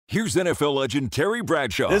Here's NFL legend Terry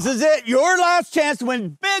Bradshaw. This is it. Your last chance to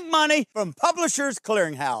win big money from Publishers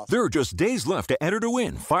Clearinghouse. There are just days left to enter to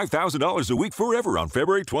win $5,000 a week forever on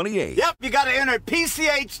February 28th. Yep, you got to enter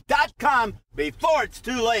PCH.com before it's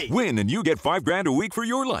too late. Win and you get $5,000 a week for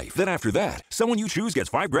your life. Then after that, someone you choose gets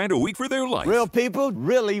 $5,000 a week for their life. Real people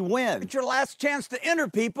really win. It's your last chance to enter,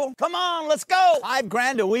 people. Come on, let's go.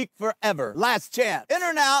 $5,000 a week forever. Last chance.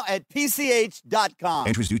 Enter now at PCH.com.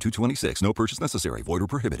 Entries due 2/26. No purchase necessary. Void or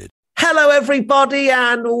prohibited. Hello, everybody,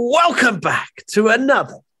 and welcome back to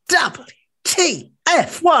another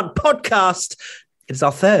WTF1 podcast. It's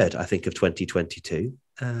our third, I think, of 2022.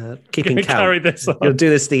 Keeping count. Carry this on. You'll do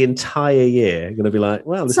this the entire year. You're going to be like,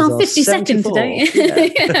 well, this it's is our 52nd today.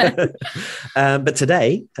 Yeah. But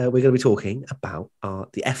today, we're going to be talking about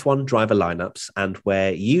the F1 driver lineups and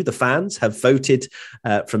where you, the fans, have voted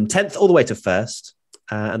from 10th all the way to 1st.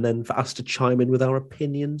 And then for us to chime in with our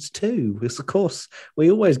opinions too. Because, of course,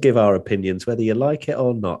 we always give our opinions, whether you like it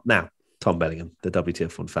or not. Now, Tom Bellingham, the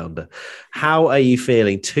WTF1 founder, how are you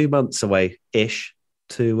feeling 2 months away-ish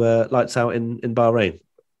to Lights Out in Bahrain?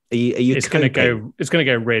 Are you It's going to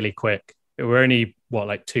go really quick. We're only,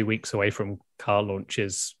 2 weeks away from car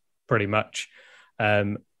launches, pretty much.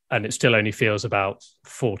 And it still only feels about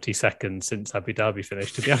 40 seconds since Abu Dhabi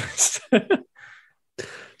finished, to be honest.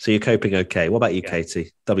 So you're coping okay. What about you,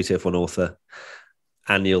 Katie? WTF1 author,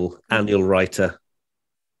 annual writer.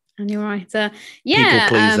 Annual writer. Yeah.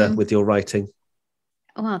 People pleaser with your writing.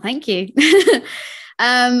 Well, thank you.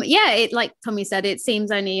 Like Tommy said, it seems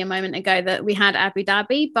only a moment ago that we had Abu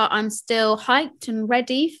Dhabi, but I'm still hyped and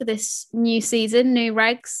ready for this new season, new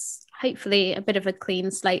regs, hopefully a bit of a clean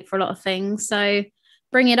slate for a lot of things. So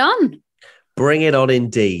bring it on. Bring it on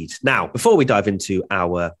indeed. Now, before we dive into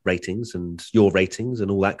our ratings and your ratings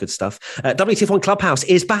and all that good stuff, WTF1 Clubhouse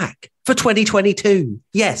is back for 2022.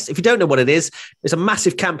 Yes, if you don't know what it is, it's a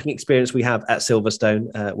massive camping experience we have at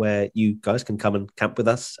Silverstone where you guys can come and camp with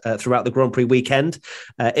us throughout the Grand Prix weekend.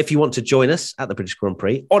 If you want to join us at the British Grand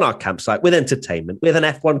Prix on our campsite with entertainment, with an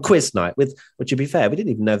F1 quiz night, which to be fair, we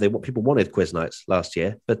didn't even know what people wanted quiz nights last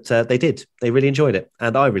year, but they did. They really enjoyed it.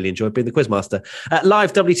 And I really enjoyed being the quizmaster.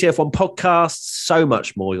 Live WTF1 podcasts, so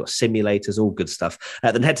much more. You've got simulators, all good stuff.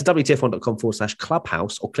 Then head to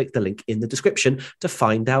WTF1.com/clubhouse or click the link in the description to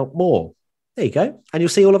find out more. There you go. And you'll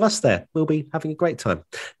see all of us there. We'll be having a great time.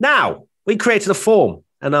 Now, we created a form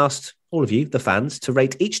and asked all of you, the fans, to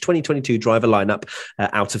rate each 2022 driver lineup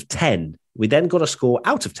out of 10. We then got a score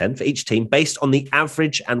out of 10 for each team based on the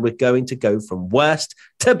average, and we're going to go from worst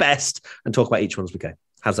to best and talk about each one as we go.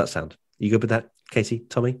 How's that sound? You good with that, Katie,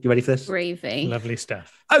 Tommy? You ready for this? Gravy. Lovely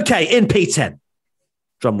stuff. Okay, in P10.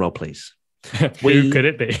 Drum roll, please. Who could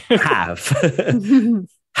it be? have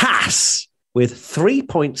Haas with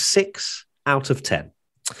 3.6 out of 10.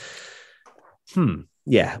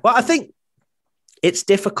 Yeah. Well, I think it's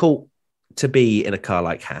difficult to be in a car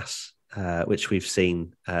like Haas, which we've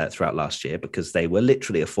seen throughout last year, because they were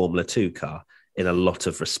literally a Formula 2 car in a lot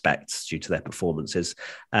of respects due to their performances.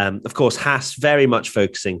 Of course, Haas very much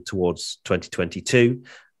focusing towards 2022,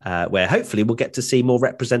 where hopefully we'll get to see more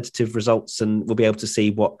representative results and we'll be able to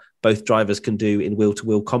see what both drivers can do in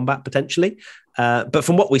wheel-to-wheel combat potentially. But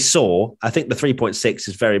from what we saw, I think the 3.6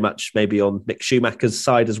 is very much maybe on Mick Schumacher's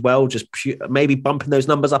side as well, just maybe bumping those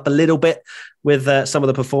numbers up a little bit with some of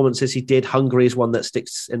the performances he did. Hungary is one that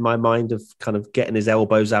sticks in my mind of kind of getting his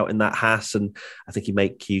elbows out in that Haas. And I think he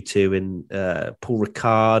made Q2 in Paul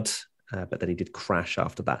Ricard, but then he did crash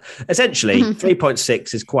after that. Essentially,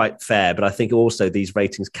 3.6 is quite fair, but I think also these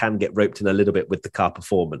ratings can get roped in a little bit with the car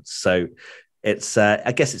performance. So it's,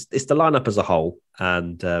 I guess it's the lineup as a whole.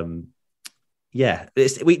 And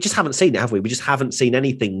we just haven't seen it, have we? We just haven't seen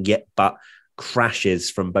anything yet but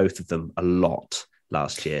crashes from both of them a lot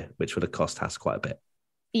last year, which would have cost Haas quite a bit.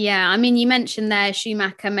 Yeah, I mean, you mentioned there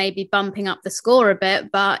Schumacher maybe bumping up the score a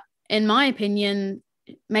bit, but in my opinion,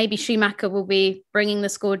 maybe Schumacher will be bringing the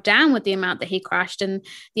score down with the amount that he crashed and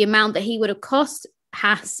the amount that he would have cost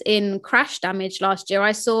Haas in crash damage last year.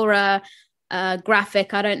 I saw a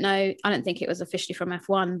graphic. I don't think it was officially from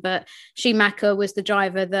F1, but Schumacher was the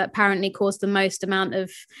driver that apparently caused the most amount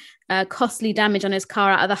of costly damage on his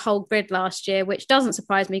car out of the whole grid last year, which doesn't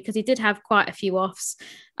surprise me because he did have quite a few offs.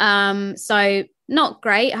 So not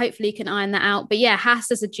great. Hopefully he can iron that out. But yeah,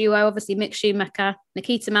 Haas as a duo, obviously Mick Schumacher,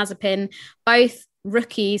 Nikita Mazepin, both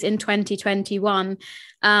rookies in 2021.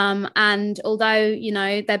 And although,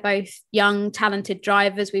 they're both young, talented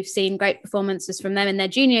drivers, we've seen great performances from them in their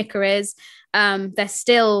junior careers. They're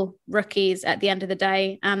still rookies at the end of the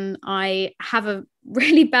day. And I have a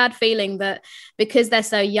really bad feeling that because they're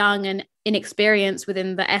so young and inexperienced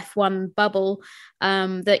within the F1 bubble,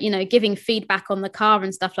 that, you know, giving feedback on the car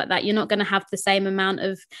and stuff like that, you're not going to have the same amount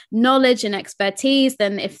of knowledge and expertise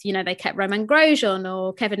than if, you know, they kept Romain Grosjean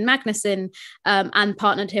or Kevin Magnussen and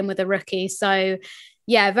partnered him with a rookie. So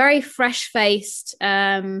yeah, very fresh-faced,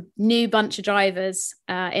 new bunch of drivers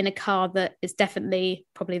in a car that is definitely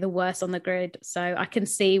probably the worst on the grid. So I can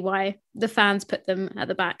see why the fans put them at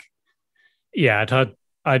the back. Yeah,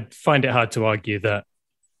 I'd find it hard to argue that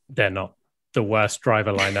they're not the worst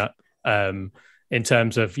driver lineup. In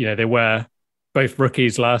terms of, you know, they were both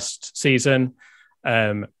rookies last season.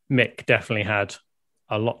 Mick definitely had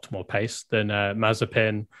a lot more pace than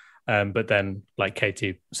Mazepin, but then, like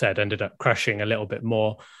Katie said, ended up crashing a little bit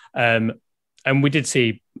more. And we did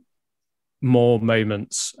see more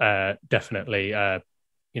moments, definitely,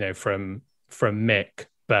 you know, from Mick,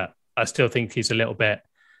 but I still think he's a little bit,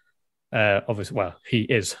 obviously, well, he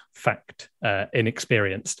is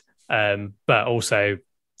inexperienced, but also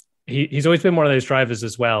he's always been one of those drivers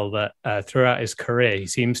as well that throughout his career, he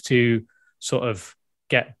seems to sort of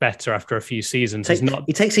get better after a few seasons.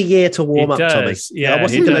 He takes a year to warm up, Tommy. Yeah, I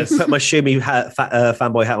wasn't going to put my Schumi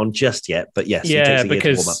fanboy hat on just yet, but yes, he takes a year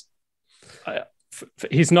to warm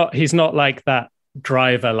up. He's not like that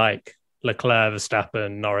driver like Leclerc,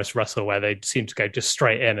 Verstappen, Norris, Russell, where they seem to go just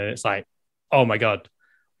straight in and it's like, oh my God,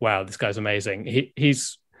 wow, this guy's amazing.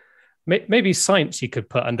 He's maybe Sainz you could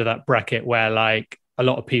put under that bracket where like a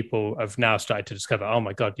lot of people have now started to discover, oh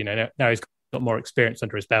my God, you know, now he's got more experience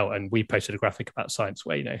under his belt. And we posted a graphic about Sainz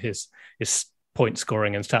where, you know, his point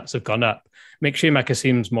scoring and stats have gone up. Mick Schumacher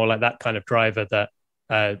seems more like that kind of driver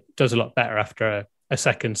that does a lot better after a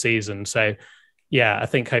second season. So yeah, I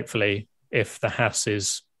think hopefully if the Haas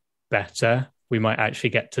is better, we might actually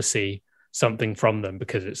get to see something from them,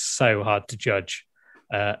 because it's so hard to judge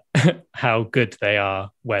how good they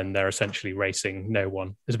are when they're essentially racing no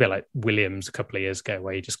one. It's a bit like Williams a couple of years ago,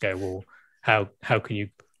 where you just go, well, how can you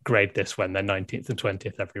grade this when they're 19th and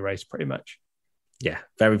 20th every race pretty much? Yeah,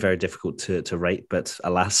 very, very difficult to rate, but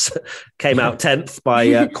alas, came out 10th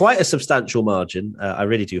by quite a substantial margin. I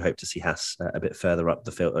really do hope to see Haas a bit further up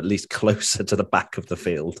the field, at least closer to the back of the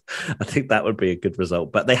field. I think that would be a good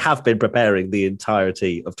result. But they have been preparing the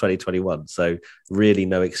entirety of 2021, so really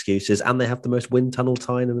no excuses. And they have the most wind tunnel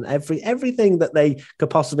time and everything that they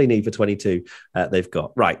could possibly need for 22. They've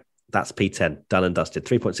got. Right, that's P10, done and dusted.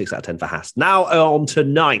 3.6 out of 10 for Haas. Now on to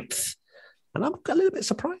 9th. And I'm a little bit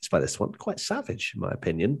surprised by this one, quite savage in my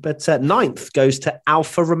opinion. But 9th goes to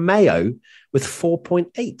Alfa Romeo with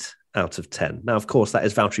 4.8 out of 10. Now, of course, that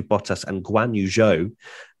is Valtteri Bottas and Guan Yu Zhou,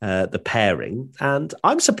 the pairing. And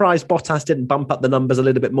I'm surprised Bottas didn't bump up the numbers a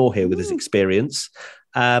little bit more here with his experience.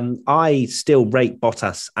 I still rate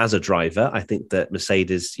Bottas as a driver. I think that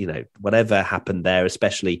Mercedes, you know, whatever happened there,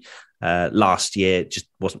 especially last year, just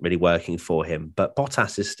wasn't really working for him. But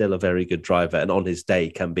Bottas is still a very good driver and on his day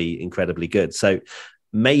can be incredibly good. So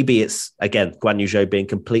maybe it's, again, Guan Yu Zhou being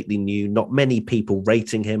completely new, not many people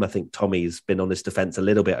rating him. I think Tommy's been on his defense a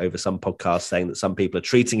little bit over some podcasts, saying that some people are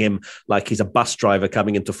treating him like he's a bus driver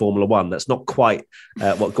coming into Formula One. That's not quite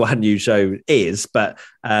what Guan Yu Zhou is. But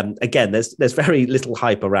again, there's very little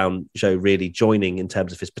hype around Zhou really joining in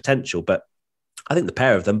terms of his potential. But I think the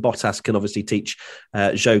pair of them, Bottas can obviously teach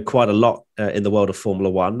Zhou quite a lot in the world of Formula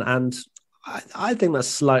One. And I think that's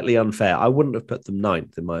slightly unfair. I wouldn't have put them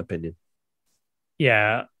 9th, in my opinion.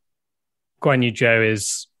 Yeah, Guan Yu Zhou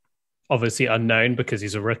is obviously unknown because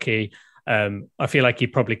he's a rookie. I feel like he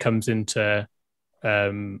probably comes into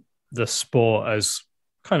the sport as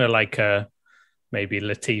kind of like maybe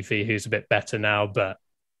Latifi, who's a bit better now, but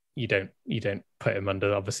you don't put him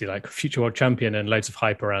under obviously like future world champion and loads of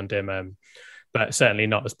hype around him. But certainly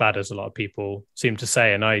not as bad as a lot of people seem to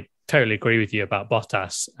say. And I totally agree with you about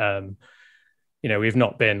Bottas. You know, we've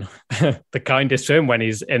not been the kindest to him when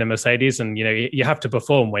he's in a Mercedes, and, you know, you have to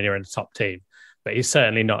perform when you're in a top team, but he's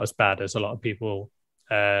certainly not as bad as a lot of people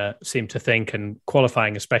seem to think. And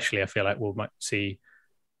qualifying especially, I feel like we might see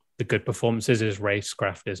the good performances. His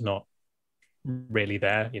racecraft is not really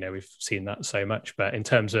there. You know, we've seen that so much, but in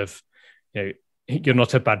terms of, you know, you're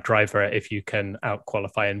not a bad driver if you can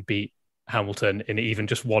out-qualify and beat Hamilton in even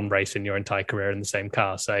just one race in your entire career in the same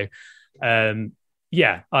car. So,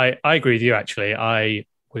 yeah, I agree with you, actually. I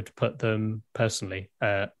would put them personally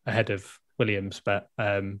ahead of Williams, but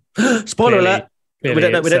spoiler alert. We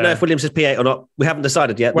don't know if Williams is P8 or not. We haven't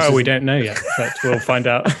decided yet. Well, we don't know yet, but we'll find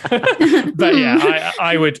out. But yeah,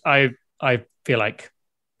 I feel like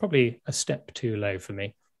probably a step too low for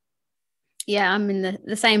me. Yeah, I'm in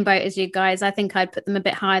the same boat as you guys. I think I'd put them a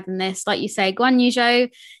bit higher than this. Like you say, Guan Yu Zhou,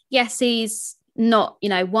 yes, he's not,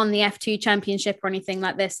 won the F2 championship or anything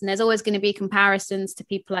like this. And there's always going to be comparisons to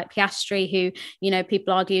people like Piastri, who,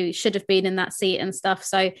 people argue should have been in that seat and stuff.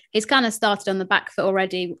 So he's kind of started on the back foot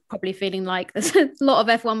already, probably feeling like there's a lot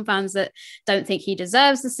of F1 fans that don't think he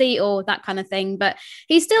deserves the seat or that kind of thing. But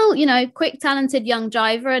he's still, quick, talented young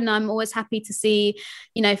driver. And I'm always happy to see,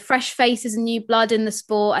 fresh faces and new blood in the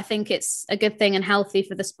sport. I think it's a good thing and healthy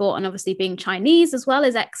for the sport. And obviously being Chinese as well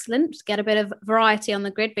is excellent. Get a bit of variety on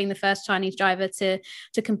the grid, being the first Chinese driver to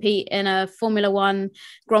compete in a Formula One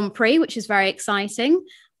Grand Prix, which is very exciting.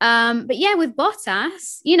 But yeah, with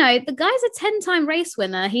Bottas, the guy's a 10-time race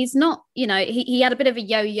winner. He's not, he had a bit of a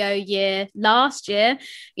yo-yo year last year,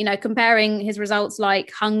 comparing his results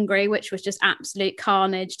like Hungary, which was just absolute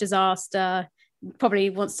carnage, disaster. Probably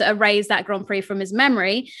wants to erase that Grand Prix from his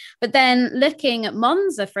memory. But then looking at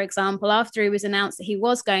Monza, for example, after he was announced that he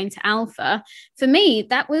was going to Alpha, for me,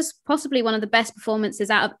 that was possibly one of the best performances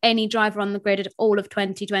out of any driver on the grid of all of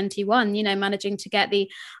 2021, managing to get the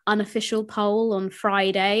unofficial pole on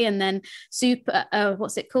Friday and then sprint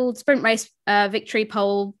race victory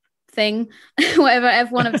pole thing, whatever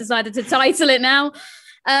F1 have decided to title it now.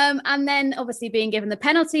 And then obviously being given the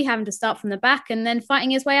penalty, having to start from the back and then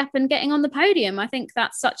fighting his way up and getting on the podium. I think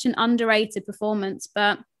that's such an underrated performance.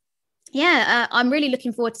 But yeah, I'm really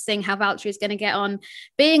looking forward to seeing how Valtteri is going to get on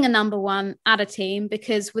being a number one at a team,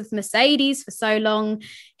 because with Mercedes for so long,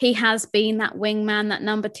 he has been that wingman, that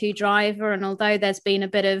number two driver. And although there's been a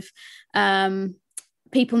bit of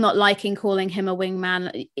people not liking calling him a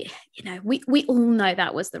wingman, we all know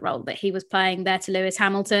that was the role that he was playing there to Lewis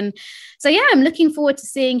Hamilton. So yeah, I'm looking forward to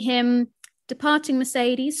seeing him departing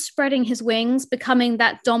Mercedes, spreading his wings, becoming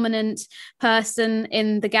that dominant person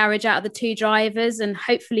in the garage out of the two drivers, and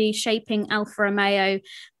hopefully shaping Alfa Romeo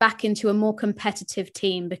back into a more competitive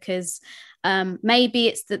team, because maybe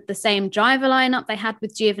it's the same driver lineup they had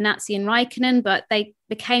with Giovinazzi and Raikkonen, but they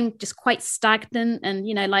became just quite stagnant. And,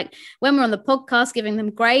 like when we're on the podcast giving them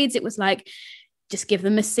grades, it was like, just give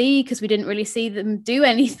them a C, because we didn't really see them do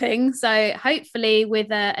anything. So hopefully with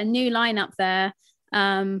a new lineup there,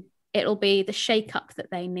 it'll be the shake-up that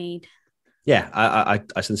they need. Yeah,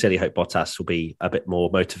 I sincerely hope Bottas will be a bit more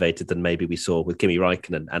motivated than maybe we saw with Kimi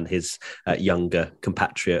Raikkonen and his younger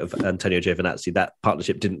compatriot of Antonio Giovinazzi. That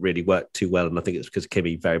partnership didn't really work too well, and I think it's because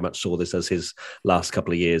Kimi very much saw this as his last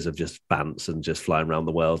couple of years of just bants and just flying around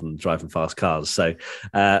the world and driving fast cars. So,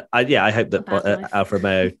 I hope that Alfa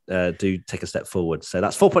Romeo do take a step forward. So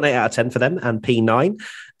that's 4.8 out of 10 for them, and P9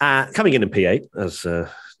 coming in P8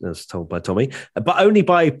 as told by Tommy, but only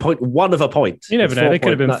by 0.1 of a point. You never know, they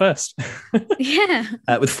could have been first. Yeah.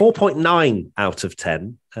 With 4.9 out of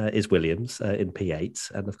 10 is Williams in P8.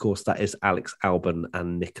 And of course, that is Alex Albon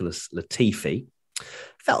and Nicholas Latifi.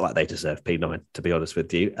 Felt like they deserve P9, to be honest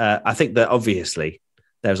with you. I think that obviously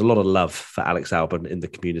there's a lot of love for Alex Albon in the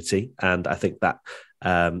community. And I think that,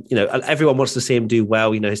 everyone wants to see him do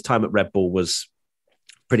well. His time at Red Bull was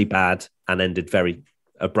pretty bad and ended very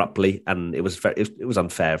abruptly, and it was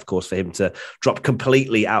unfair, of course, for him to drop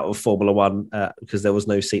completely out of Formula One because there was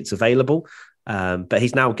no seats available. But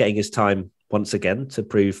he's now getting his time once again to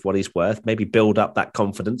prove what he's worth, maybe build up that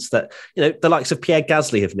confidence that the likes of Pierre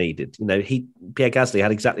Gasly have needed. Pierre Gasly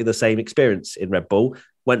had exactly the same experience in Red Bull,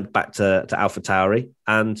 went back to AlphaTauri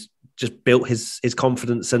and just built his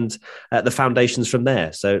confidence and the foundations from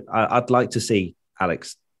there. So I'd like to see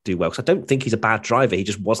Alex do well, because I don't think he's a bad driver. He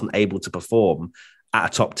just wasn't able to perform at a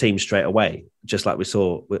top team straight away, just like we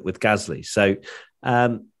saw with Gasly. So,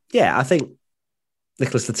 I think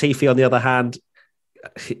Nicholas Latifi, on the other hand,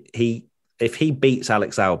 if he beats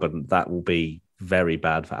Alex Albon, that will be very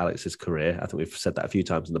bad for Alex's career. I think we've said that a few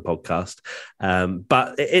times in the podcast.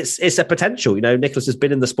 But it's a potential. Nicholas has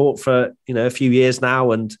been in the sport for a few years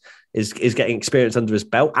now and is getting experience under his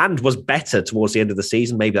belt, and was better towards the end of the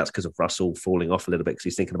season. Maybe that's because of Russell falling off a little bit because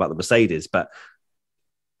he's thinking about the Mercedes, but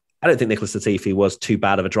I don't think Nicholas Latifi was too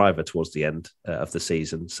bad of a driver towards the end of the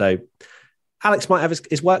season. So Alex might have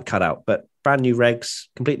his work cut out, but brand new regs,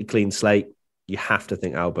 completely clean slate. You have to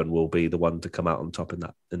think Albon will be the one to come out on top in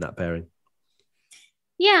that pairing.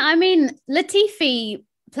 Yeah, I mean, Latifi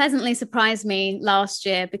pleasantly surprised me last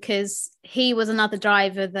year, because he was another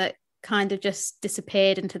driver that kind of just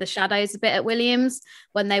disappeared into the shadows a bit at Williams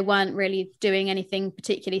when they weren't really doing anything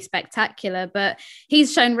particularly spectacular. But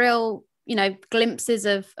he's shown real glimpses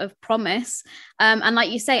of promise. And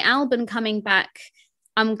like you say, Albon coming back,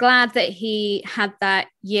 I'm glad that he had that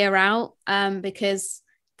year out, because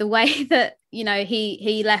the way that,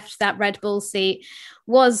 he left that Red Bull seat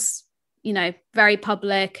was very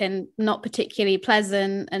public and not particularly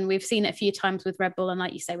pleasant. And we've seen it a few times with Red Bull. And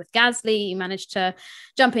like you say, with Gasly, he managed to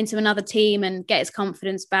jump into another team and get his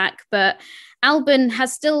confidence back. But Albon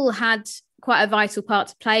has still had quite a vital part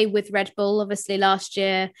to play with Red Bull. Obviously, last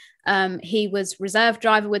year, he was reserve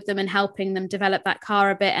driver with them and helping them develop that car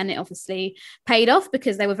a bit. And it obviously paid off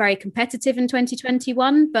because they were very competitive in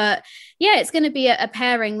 2021. But yeah, it's going to be a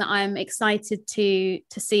pairing that I'm excited to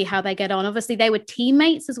see how they get on. Obviously, they were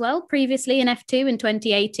teammates as well previously in F2 in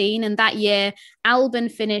 2018. And that year,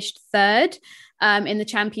 Albon finished third in the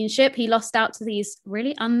championship. He lost out to these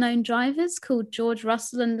really unknown drivers called George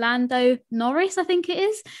Russell and Lando Norris, I think it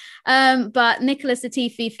is. But Nicholas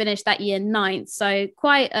Latifi finished that year ninth. So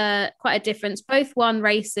quite a difference. Both won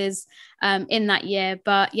races in that year.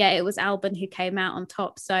 But yeah, it was Albon who came out on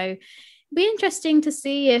top. So it'll be interesting to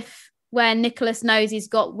see if, where Nicholas knows he's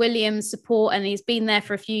got Williams support and he's been there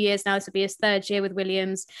for a few years now. This will be his third year with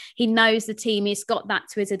Williams. He knows the team. He's got that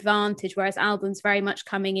to his advantage, whereas Albon's very much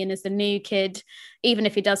coming in as the new kid, even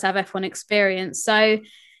if he does have F1 experience. So,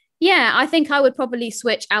 yeah, I think I would probably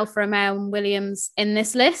switch Alfa Romeo and Williams in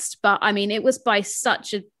this list. But, I mean, it was by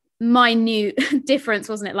such a minute difference,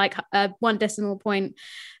 wasn't it? Like a 1 decimal point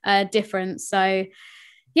difference. So,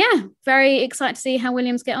 yeah, very excited to see how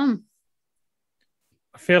Williams get on.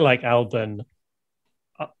 I feel like Albon,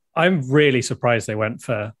 I'm really surprised they went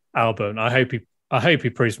for Albon. I hope he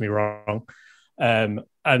proves me wrong. And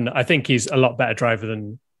I think he's a lot better driver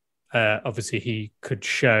than obviously he could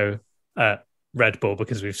show at Red Bull,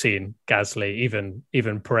 because we've seen Gasly,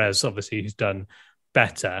 even Perez, obviously, who's done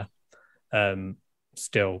better,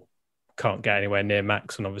 still can't get anywhere near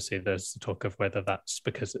Max. And obviously there's the talk of whether that's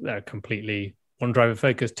because they're a completely one driver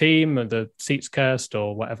focused team and the seat's cursed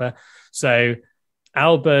or whatever. So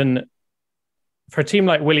Albon, for a team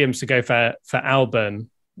like Williams to go for Albon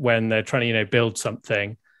when they're trying to, build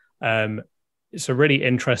something, it's a really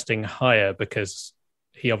interesting hire, because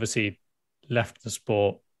he obviously left the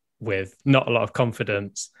sport with not a lot of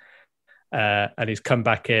confidence, and he's come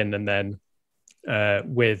back in, and then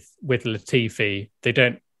with Latifi, they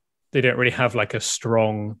don't really have like a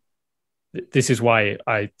strong. This is why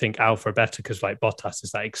I think Alfa are better, because like Bottas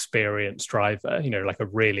is that experienced driver, like a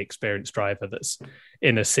really experienced driver that's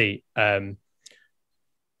in a seat. And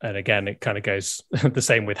again, it kind of goes the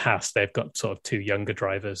same with Haas. They've got sort of 2 younger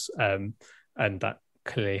drivers, and that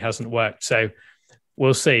clearly hasn't worked. So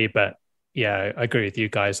we'll see. But yeah, I agree with you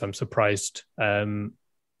guys. I'm surprised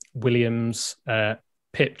Williams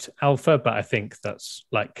pipped Alfa, but I think that's,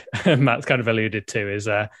 like Matt kind of alluded to, is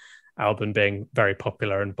Albon being very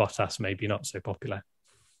popular and Bottas maybe not so popular.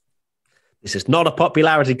 This is not a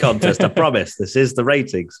popularity contest, I promise. This is the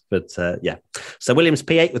ratings. But yeah. So Williams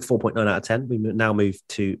P8 with 4.9 out of 10. We now move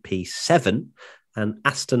to P7 and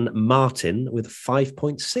Aston Martin with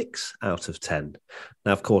 5.6 out of 10.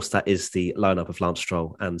 Now, of course, that is the lineup of Lance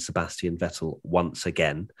Stroll and Sebastian Vettel once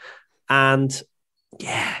again. And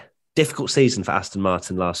yeah, difficult season for Aston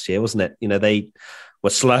Martin last year, wasn't it? They were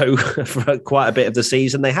slow for quite a bit of the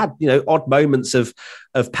season. They had, odd moments of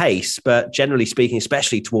pace, but generally speaking,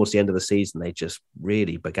 especially towards the end of the season, they just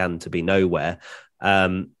really began to be nowhere.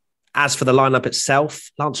 As for the lineup itself,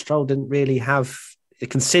 Lance Stroll didn't really have,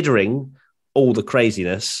 considering all the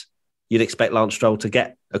craziness, you'd expect Lance Stroll to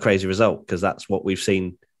get a crazy result, because that's what we've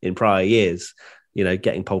seen in prior years,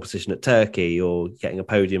 getting pole position at Turkey or getting a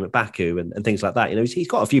podium at Baku and things like that. He's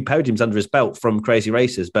got a few podiums under his belt from crazy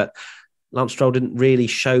races, but Lance Stroll didn't really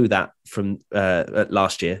show that from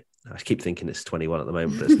last year. I keep thinking it's 21 at the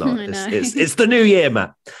moment, but it's not. it's the new year,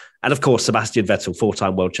 Matt. And of course, Sebastian Vettel,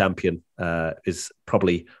 4-time world champion, is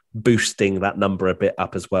probably boosting that number a bit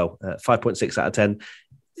up as well. 5.6 out of 10.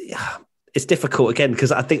 Yeah, it's difficult again,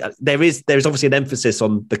 because I think there's obviously an emphasis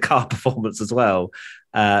on the car performance as well.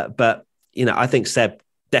 But I think Seb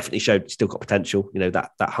definitely showed still got potential.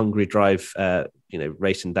 That Hungary drive,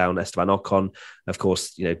 racing down Esteban Ocon, of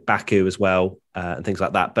course, Baku as well, and things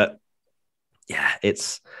like that. But yeah,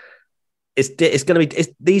 it's going to be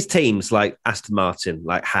these teams like Aston Martin,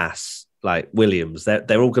 like Haas, like Williams.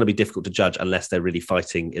 They're all going to be difficult to judge unless they're really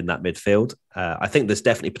fighting in that midfield. I think there's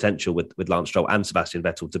definitely potential with Lance Stroll and Sebastian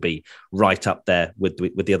Vettel to be right up there with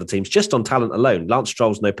the other teams, just on talent alone. Lance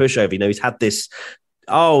Stroll's no pushover. He's had this.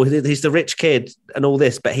 Oh, he's the rich kid and all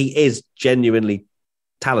this, but he is genuinely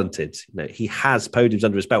talented. He has podiums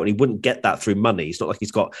under his belt, and he wouldn't get that through money. It's not like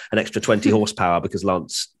he's got an extra 20 horsepower because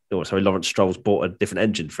Lawrence Stroll's bought a different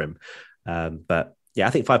engine for him. But yeah, I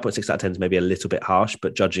think 5.6 out of 10 is maybe a little bit harsh,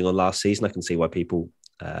 but judging on last season, I can see why people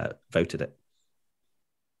voted it.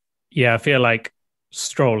 Yeah, I feel like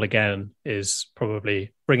Stroll again is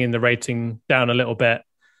probably bringing the rating down a little bit.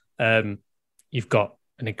 You've got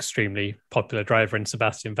an extremely popular driver in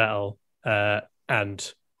Sebastian Vettel,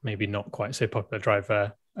 and maybe not quite so popular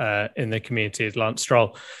driver in the community as Lance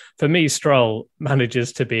Stroll. For me, Stroll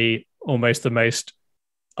manages to be almost the most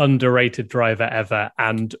underrated driver ever,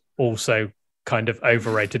 and also kind of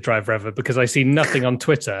overrated driver ever, because I see nothing on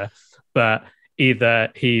Twitter but either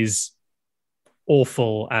he's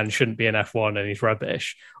awful and shouldn't be in F1 and he's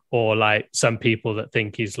rubbish, or like some people that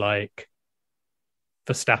think he's like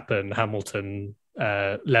Verstappen, Hamilton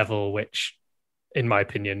level, which in my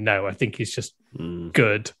opinion, no, I think he's just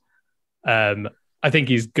good. I think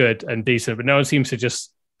he's good and decent, but no one seems to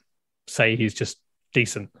just say he's just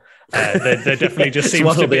decent. There definitely just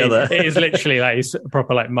seems to be. It is literally like he's a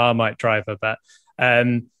proper like Marmite driver, but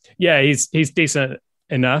he's decent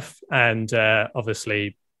enough. And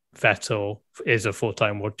obviously, Vettel is a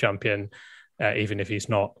 4-time world champion, even if he's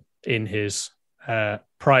not in his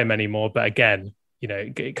prime anymore. But again,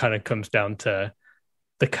 it kind of comes down to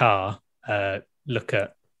the car. Look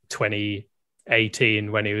at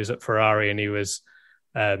 2018 when he was at Ferrari and he was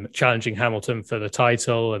challenging Hamilton for the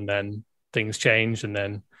title, and then things changed, and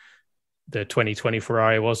then the 2020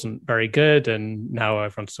 Ferrari wasn't very good, and now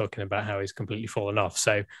everyone's talking about how he's completely fallen off.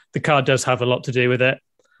 So the car does have a lot to do with it.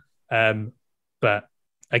 But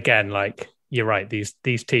again, like you're right,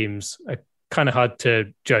 these teams are kind of hard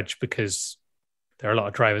to judge because there are a lot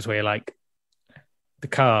of drivers where you're like the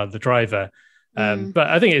car, the driver. But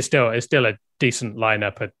I think it's still a decent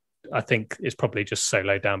lineup. I think it's probably just so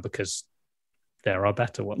low down because there are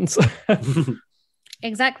better ones.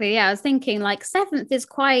 Exactly. Yeah, I was thinking like 7th is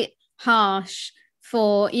quite harsh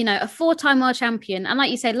for, a 4-time world champion. And like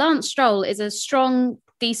you said, Lance Stroll is a strong,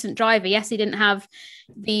 decent driver. Yes, he didn't have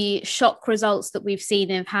the shock results that we've seen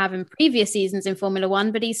him have in previous seasons in Formula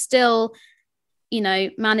One, but he still,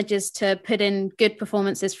 manages to put in good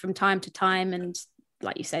performances from time to time. And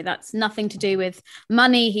like you say, that's nothing to do with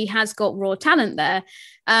money. He has got raw talent there.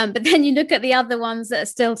 But then you look at the other ones that are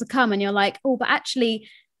still to come and you're like, oh, but actually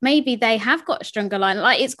maybe they have got a stronger line.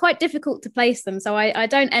 Like it's quite difficult to place them. So I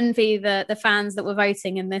don't envy the fans that were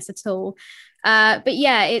voting in this at all. But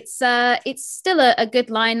yeah, it's still a good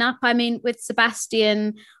lineup. I mean, with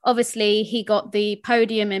Sebastian, obviously he got the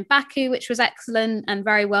podium in Baku, which was excellent and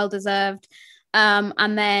very well deserved.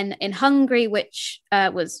 And then in Hungary, which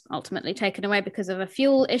was ultimately taken away because of a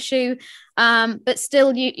fuel issue. But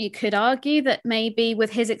still, you could argue that maybe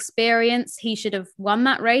with his experience, he should have won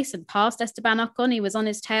that race and passed Esteban Ocon. He was on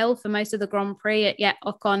his tail for most of the Grand Prix, yet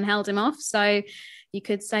Ocon held him off. So you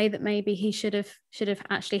could say that maybe he should have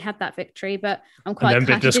actually had that victory. But I'm quite glad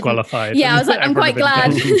been disqualified. Yeah, I was like, I'm quite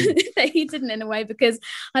glad that he didn't in a way, because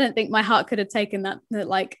I don't think my heart could have taken that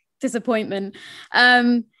like disappointment.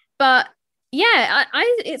 But yeah,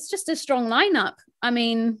 it's just a strong lineup. I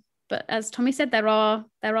mean, but as Tommy said, there are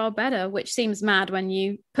better, which seems mad when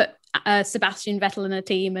you put Sebastian Vettel in a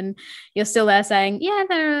team and you're still there saying, yeah,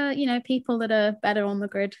 there are, people that are better on the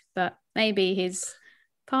grid, but maybe he's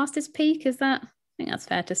past his peak. Is that? I think that's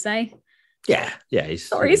fair to say. Yeah. He's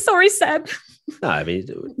sorry, Seb. No, I mean,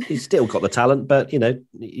 he's still got the talent, but,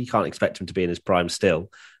 you can't expect him to be in his prime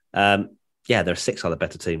still. There are 6 other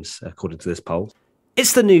better teams, according to this poll.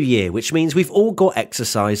 It's the new year, which means we've all got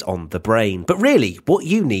exercise on the brain. But really, what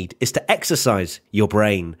you need is to exercise your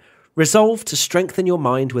brain. Resolve to strengthen your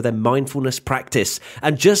mind with a mindfulness practice.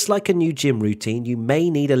 And just like a new gym routine, you may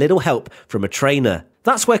need a little help from a trainer.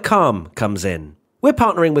 That's where Calm comes in. We're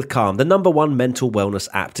partnering with Calm, the #1 mental wellness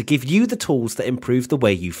app, to give you the tools that improve the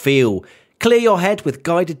way you feel. Clear your head with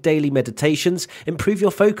guided daily meditations, improve your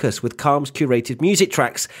focus with Calm's curated music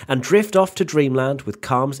tracks, and drift off to dreamland with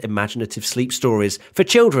Calm's imaginative sleep stories for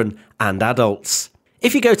children and adults.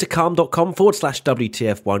 If you go to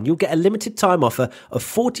calm.com/WTF1, you'll get a limited time offer of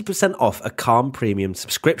 40% off a Calm Premium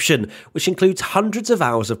subscription, which includes hundreds of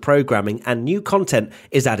hours of programming, and new content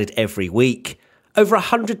is added every week. Over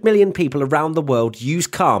 100 million people around the world use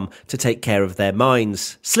Calm to take care of their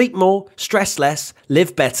minds. Sleep more, stress less,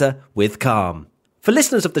 live better with Calm. For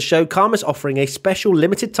listeners of the show, Calm is offering a special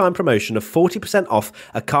limited time promotion of 40% off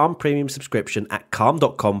a Calm Premium subscription at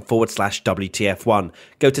calm.com/WTF1.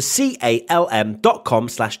 Go to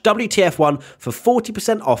calm.com/WTF1 for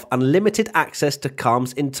 40% off unlimited access to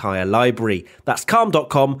Calm's entire library. That's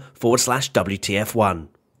calm.com/WTF1.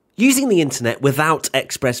 Using the internet without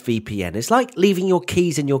ExpressVPN is like leaving your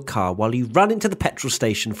keys in your car while you run into the petrol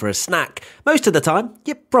station for a snack. Most of the time,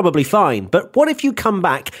 you're probably fine, but what if you come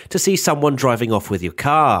back to see someone driving off with your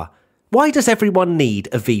car? Why does everyone need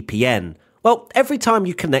a VPN? Well, every time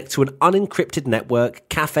you connect to an unencrypted network,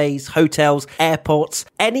 cafes, hotels, airports,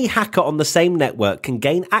 any hacker on the same network can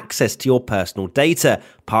gain access to your personal data,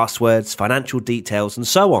 passwords, financial details, and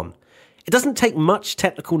so on. It doesn't take much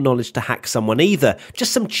technical knowledge to hack someone either.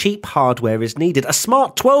 Just some cheap hardware is needed. A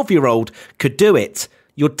smart 12-year-old could do it.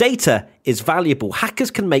 Your data is valuable.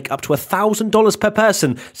 Hackers can make up to $1,000 per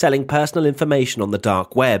person selling personal information on the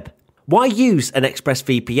dark web. Why use an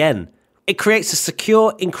ExpressVPN? It creates a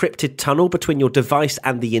secure, encrypted tunnel between your device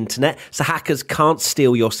and the internet, so hackers can't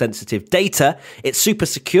steal your sensitive data. It's super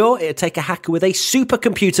secure. It'll take a hacker with a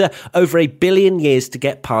supercomputer over 1 billion years to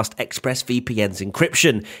get past ExpressVPN's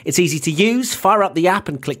encryption. It's easy to use. Fire up the app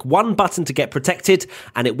and click one button to get protected,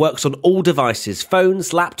 and it works on all devices,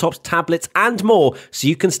 phones, laptops, tablets, and more, so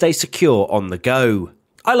you can stay secure on the go.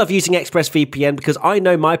 I love using ExpressVPN because I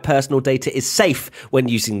know my personal data is safe when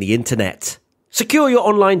using the internet. Secure your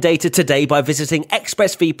online data today by visiting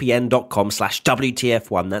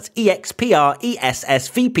expressvpn.com/WTF1. That's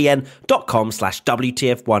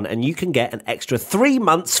expressvpn.com/WTF1, and you can get an extra 3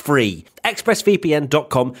 months free.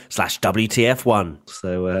 expressvpn.com/WTF1.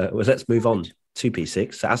 So let's move on to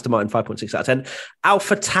P6. So Aston Martin 5.6 out of 10.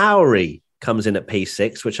 AlphaTauri comes in at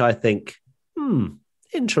P6, which I think,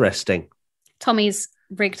 interesting. Tommy's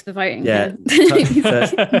rigged the voting. Yeah.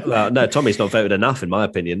 Well, no, Tommy's not voted enough, in my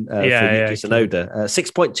opinion, for Yuki Tsunoda.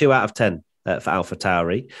 6.2 out of 10 for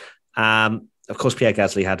AlphaTauri. Of course, Pierre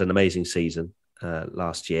Gasly had an amazing season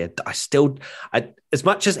last year. As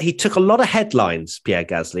much as he took a lot of headlines, Pierre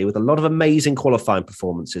Gasly, with a lot of amazing qualifying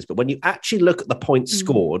performances, but when you actually look at the points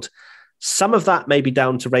scored, some of that may be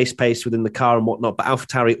down to race pace within the car and whatnot, but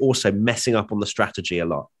AlphaTauri also messing up on the strategy a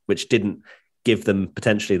lot, which didn't give them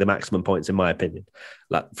potentially the maximum points, in my opinion.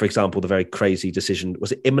 Like, for example, the very crazy decision,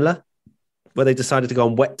 was it Imola, where they decided to go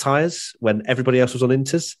on wet tyres when everybody else was on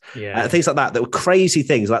inters? Yeah. Things like that were crazy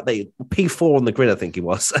things. Like they P4 on the grid, I think it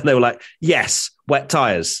was. And they were like, yes, wet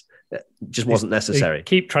tyres. It just wasn't necessary. They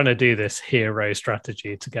keep trying to do this hero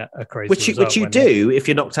strategy to get a crazy Which you do if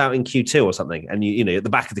you're knocked out in Q2 or something, and you know at the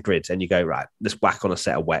back of the grid, and you go, right, let's whack on a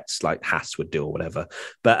set of wets like Haas would do or whatever.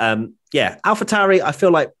 But AlphaTauri, I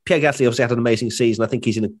feel like Pierre Gasly obviously had an amazing season. I think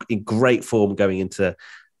he's in great form going into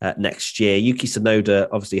next year. Yuki Tsunoda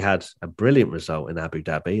obviously had a brilliant result in Abu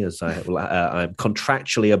Dhabi, as I'm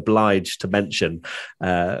contractually obliged to mention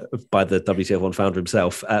by the WTF1 founder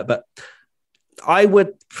himself. But I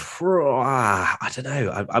would, I don't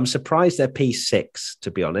know. I'm surprised they're P6, to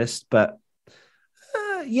be honest. But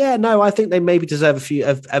I think they maybe deserve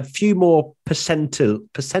a few more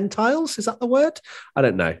percentiles. Is that the word? I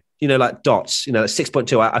don't know. You know, like dots. You know, like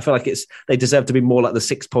 6.2. I feel like they deserve to be more like the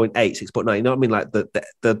 6.8, 6.9. You know what I mean? Like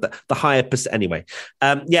the higher percent. Anyway,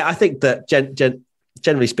 I think that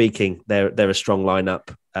generally speaking, they're a strong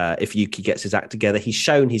lineup. If Yuki gets his act together, he's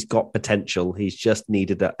shown he's got potential. He's just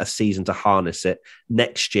needed a season to harness it.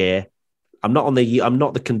 Next year, I'm not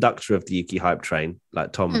the conductor of the Yuki hype train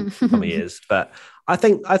like Tommy is, but I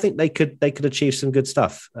think they could achieve some good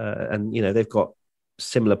stuff. And you know, they've got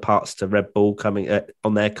similar parts to Red Bull coming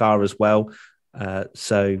on their car as well.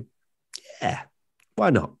 So yeah,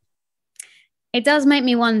 why not? It does make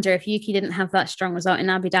me wonder if Yuki didn't have that strong result in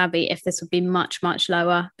Abu Dhabi, if this would be much, much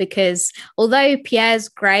lower, because although Pierre's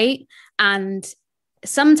great and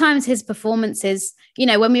sometimes his performances, you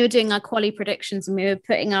know, when we were doing our quali predictions and we were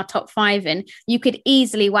putting our top 5 in, you could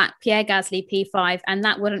easily whack Pierre Gasly P5 and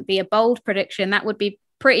that wouldn't be a bold prediction. That would be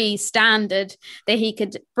pretty standard that he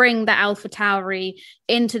could bring the AlphaTauri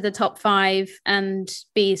into the top 5 and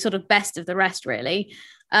be sort of best of the rest, really.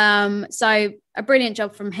 So a brilliant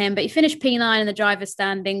job from him, but he finished P9 in the driver's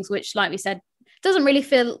standings, which, like we said, doesn't really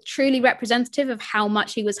feel truly representative of how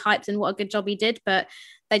much he was hyped and what a good job he did, but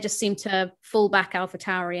they just seem to fall back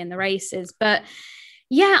AlphaTauri in the races. But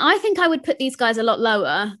yeah, I think I would put these guys a lot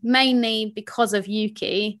lower, mainly because of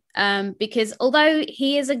Yuki, because although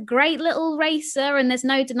he is a great little racer and there's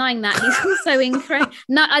no denying that, he's also incredible.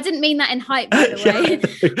 No, I didn't mean that in hype, by the way.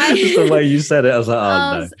 Just the way you said it, I was like,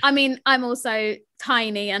 no. I mean, I'm also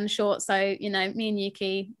tiny and short, so you know, me and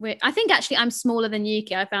Yuki, I think actually I'm smaller than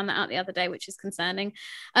Yuki. I found that out the other day, which is concerning.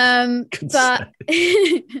 But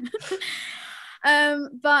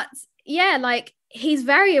but yeah, like he's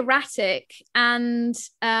very erratic, and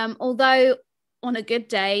although on a good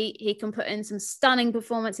day he can put in some stunning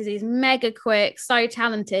performances, he's mega quick, so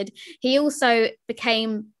talented, he also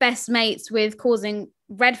became best mates with causing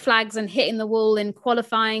red flags and hitting the wall in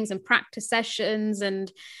qualifyings and practice sessions,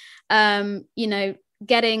 and you know,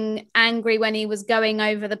 getting angry when he was going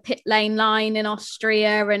over the pit lane line in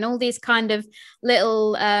Austria, and all these kind of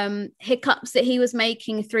little hiccups that he was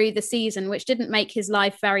making through the season, which didn't make his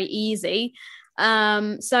life very easy.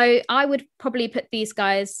 So I would probably put these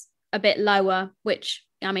guys a bit lower, which,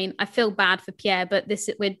 I mean, I feel bad for Pierre, but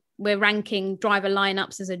we're ranking driver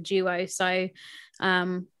lineups as a duo. So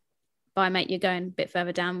bye, mate, you're going a bit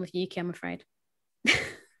further down with Yuki, I'm afraid.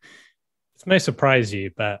 This may surprise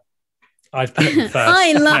you, but I'd put them first.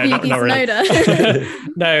 I love Yuki Tsunoda. Really.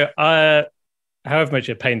 No, however much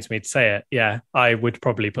it pains me to say it, yeah, I would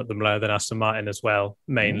probably put them lower than Aston Martin as well,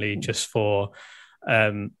 mainly just for,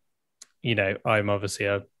 I'm obviously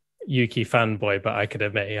a Yuki fanboy, but I could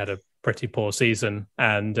admit he had a pretty poor season,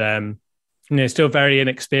 and still very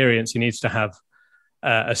inexperienced. He needs to have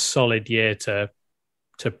a solid year to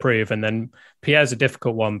prove. And then Pierre's a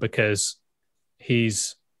difficult one because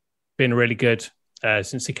he's been really good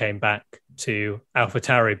since he came back to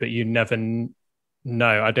AlphaTauri, but you never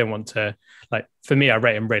know. I don't want to, for me, I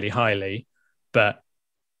rate him really highly, but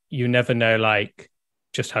you never know,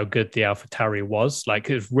 just how good the AlphaTauri was.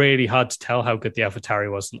 It's really hard to tell how good the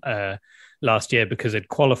AlphaTauri was last year because it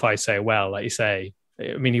qualified so well, like you say.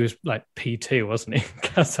 I mean, he was P2, wasn't he, in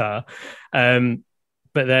Qatar?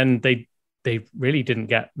 But then they really didn't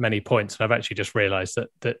get many points. And I've actually just realised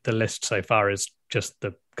that the list so far is just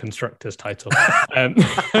the constructor's title.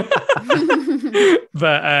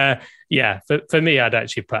 But for me, I'd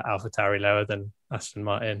actually put AlphaTauri lower than Aston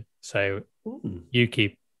Martin. So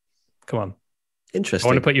Yuki, come on. Interesting. I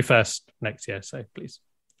want to put you first next year, so please.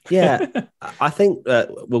 Yeah, I think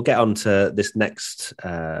we'll get on to this next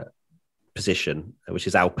position, which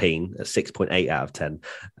is Alpine at 6.8 out of 10.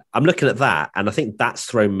 I'm looking at that, and I think that's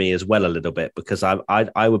thrown me as well a little bit because I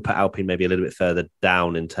would put Alpine maybe a little bit further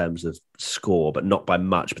down in terms of score, but not by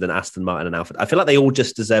much. But then Aston Martin and Alfa, I feel like they all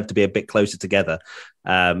just deserve to be a bit closer together.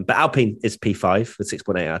 But Alpine is P5 with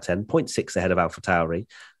 6.8 out of 10, 0.6 ahead of AlphaTauri.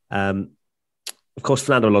 Of course,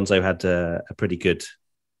 Fernando Alonso had a pretty good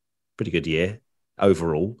year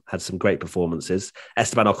overall, had some great performances.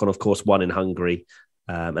 Esteban Ocon, of course, won in Hungary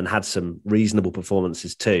and had some reasonable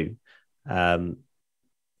performances too.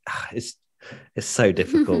 It's so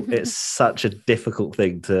difficult. It's such a difficult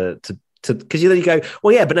thing to because then you go,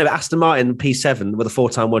 well, yeah, but no, Aston Martin P7 with a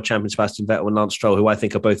 4-time world champion Sebastian Vettel and Lance Stroll, who I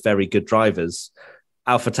think are both very good drivers.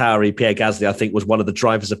 AlphaTauri, Pierre Gasly, I think was one of the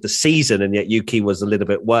drivers of the season, and yet Yuki was a little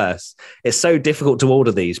bit worse. It's so difficult to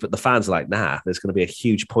order these, but the fans are like, nah, there's going to be a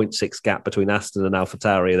huge 0.6 gap between Aston and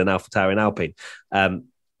AlphaTauri and then AlphaTauri and Alpine.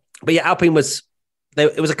 But yeah, Alpine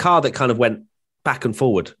it was a car that kind of went back and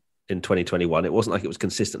forward in 2021. It wasn't like it was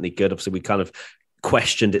consistently good. Obviously, we kind of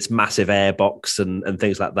questioned its massive airbox and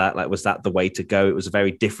things like that. Was that the way to go? It was a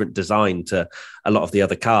very different design to a lot of the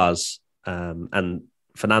other cars. And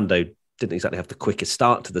Fernando didn't exactly have the quickest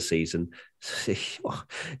start to the season.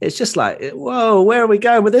 It's just whoa, where are we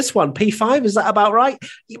going with this one? P5, is that about right?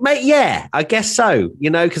 Mate, yeah, I guess so.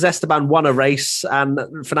 Because Esteban won a race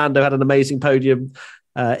and Fernando had an amazing podium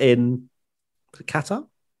in Qatar.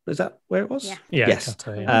 Is that where it was? Yeah. Yes.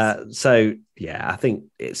 Qatar, yeah. So yeah, I think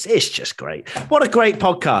it's just great. What a great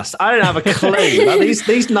podcast. I don't have a clue.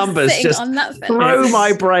 These numbers just throw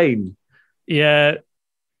my brain. Yeah.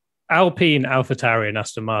 Alpine, AlphaTauri and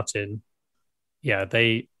Aston Martin. Yeah,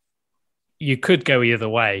 you could go either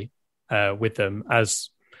way with them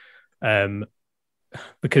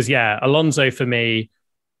because Alonso for me,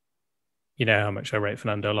 how much I rate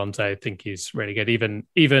Fernando Alonso. I think he's really good.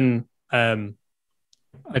 Even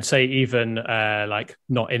I'd say even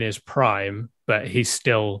not in his prime, but he's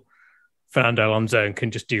still Fernando Alonso and can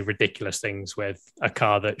just do ridiculous things with a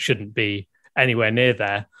car that shouldn't be anywhere near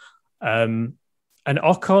there. And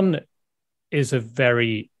Ocon is a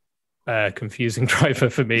very confusing driver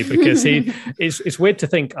for me because it's weird to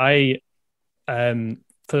think for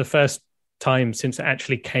the first time since it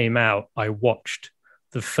actually came out, I watched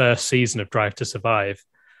the first season of Drive to Survive.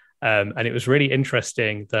 And it was really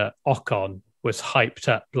interesting that Ocon was hyped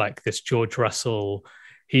up like this George Russell.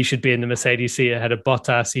 He should be in the Mercedes seat ahead of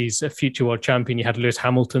Bottas. He's a future world champion. You had Lewis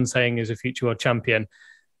Hamilton saying he's a future world champion.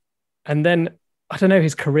 And then, I don't know,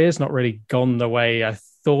 his career's not really gone the way I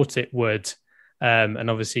thought it would. And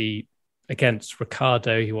obviously against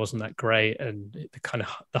Ricciardo, he wasn't that great. And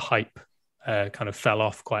the hype kind of fell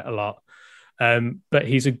off quite a lot. But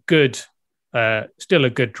he's still a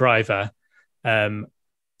good driver.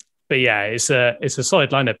 But yeah, it's a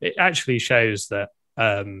solid lineup. It actually shows that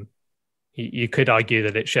you could argue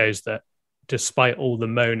that it shows that despite all the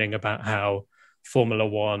moaning about how Formula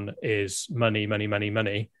One is money, money, money,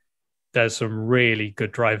 money, there's some really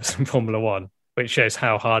good drivers in Formula One, which shows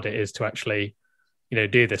how hard it is to actually,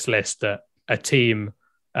 do this list. That a team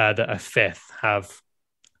that are fifth have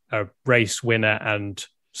a race winner and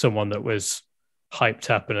someone that was hyped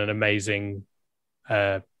up and an amazing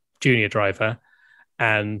junior driver,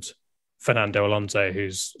 and Fernando Alonso,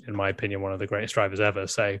 who's, in my opinion, one of the greatest drivers ever.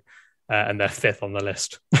 So, and they're fifth on the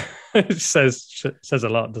list. It says a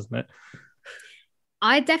lot, doesn't it?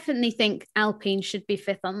 I definitely think Alpine should be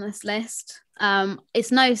fifth on this list.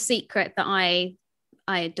 It's no secret that I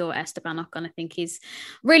adore Esteban Ocon. I think he's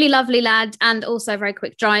really lovely lad and also a very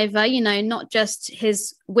quick driver, you know, not just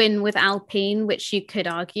his win with Alpine, which you could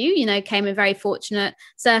argue, you know, came in very fortunate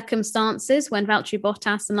circumstances when Valtteri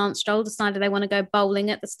Bottas and Lance Stroll decided they want to go bowling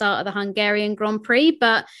at the start of the Hungarian Grand Prix.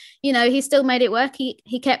 But, you know, he still made it work.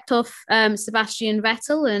 He kept off Sebastian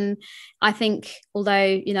Vettel. And I think although,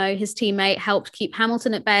 you know, his teammate helped keep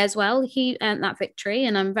Hamilton at bay as well, he earned that victory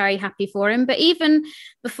and I'm very happy for him. But even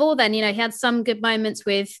before then, you know, he had some good moments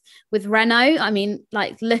with Renault. I mean,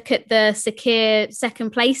 like, look at the secure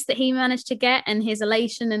second place that he managed to get and his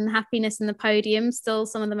elation and happiness in the podium. Still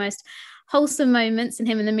some of the most wholesome moments in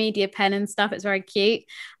him in the media pen and stuff. It's very cute.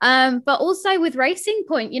 But also with Racing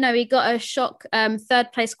Point, you know, he got a shock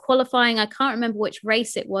third place qualifying. I can't remember which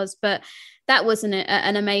race it was, but that was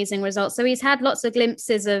an amazing result. So he's had lots of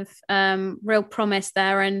glimpses of real promise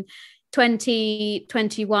there, and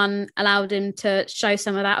 2021 allowed him to show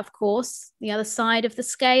some of that, of course, the other side of the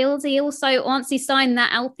scales. He also, once he signed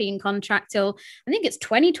that Alpine contract till, I think it's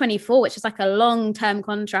 2024, which is like a long-term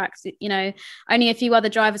contract. You know, only a few other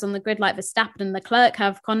drivers on the grid like Verstappen and Leclerc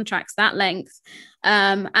have contracts that length.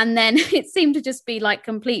 And then it seemed to just be like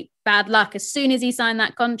complete bad luck. As soon as he signed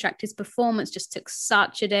that contract, his performance just took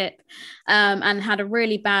such a dip and had a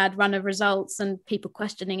really bad run of results, and people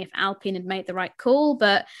questioning if Alpine had made the right call.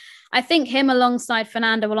 But I think him alongside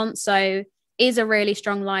Fernando Alonso is a really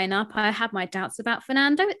strong lineup. I had my doubts about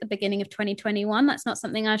Fernando at the beginning of 2021. That's not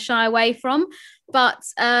something I shy away from. But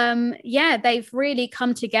yeah, they've really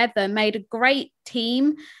come together, made a great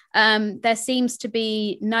team. There seems to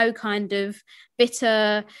be no kind of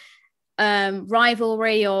bitter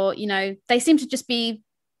rivalry, or, you know, they seem to just be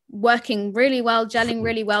working really well, gelling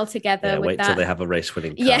really well together. Yeah, with wait that. till they have a race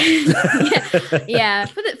winning car. Yeah.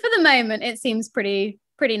 For the moment, it seems pretty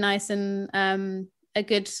nice and a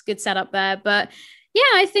good setup there. But yeah,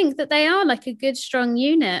 I think that they are like a good, strong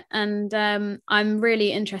unit, and I'm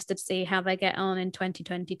really interested to see how they get on in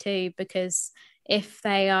 2022, because if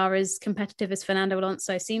they are as competitive as Fernando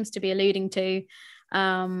Alonso seems to be alluding to,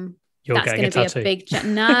 that's going to be a big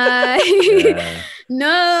no. Yeah.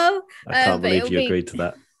 No, I can't believe you agreed to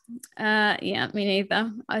that. Yeah, me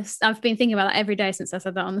neither. I've been thinking about that every day since I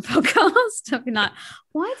said that on the podcast. I've been like,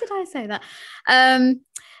 why did I say that?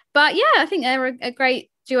 But yeah, I think they're a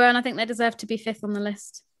great duo, and I think they deserve to be fifth on the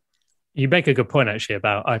list. You make a good point, actually,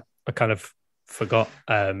 about I kind of forgot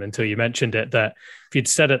until you mentioned it, that if you'd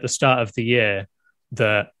said at the start of the year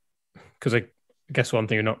that, because I guess one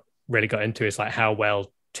thing you're not really got into is like how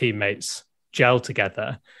well teammates gel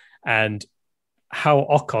together, and how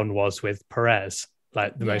Ocon was with Perez,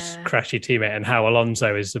 like the most crashy teammate, and how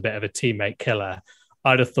Alonso is a bit of a teammate killer.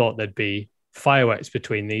 I'd have thought there'd be fireworks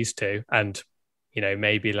between these two, and, you know,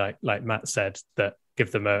 maybe like Matt said, that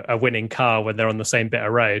give them a winning car when they're on the same bit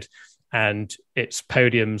of road, and it's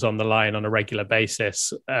podiums on the line on a regular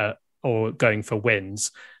basis, or going for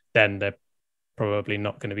wins, then they're probably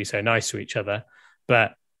not going to be so nice to each other.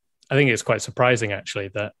 But I think it's quite surprising, actually,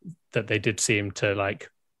 that they did seem to like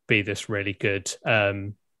be this really good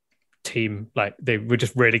team. Like, they were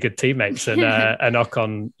just really good teammates. And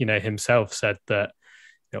Ocon, you know, himself said that,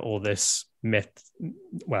 you know, all this myth,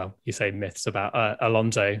 well, you say myths about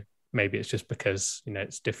Alonso, maybe it's just because, you know,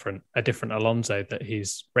 it's a different Alonso that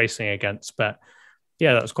he's racing against. But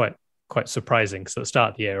yeah, that was quite surprising, because at the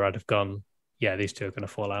start of the year I'd have gone, yeah, these two are going to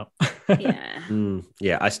fall out.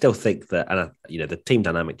 Yeah, I still think that, and you know, the team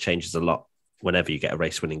dynamic changes a lot whenever you get a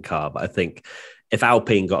race-winning car. But I think if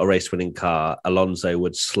Alpine got a race-winning car, Alonso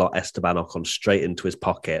would slot Esteban Ocon straight into his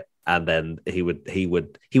pocket, and then he would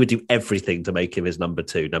do everything to make him his number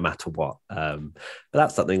two, no matter what. But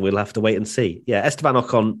that's something we'll have to wait and see. Yeah, Esteban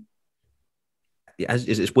Ocon.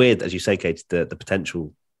 It's weird, as you say, Kate, the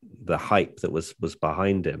potential, the hype that was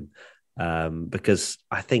behind him. Because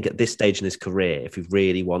I think at this stage in his career, if he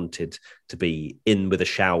really wanted to be in with a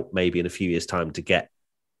shout, maybe in a few years' time to get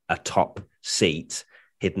a top seat,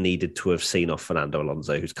 he'd needed to have seen off Fernando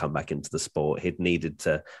Alonso, who's come back into the sport. He'd needed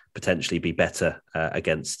to potentially be better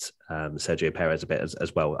against Sergio Perez a bit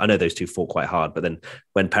as well. I know those two fought quite hard, but then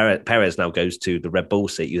when Perez now goes to the Red Bull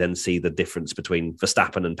seat, you then see the difference between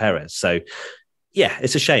Verstappen and Perez. So yeah,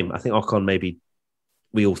 it's a shame. I think Ocon, maybe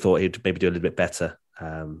we all thought he'd maybe do a little bit better.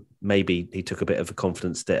 Maybe he took a bit of a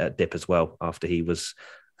confidence dip as well after he was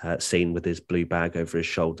seen with his blue bag over his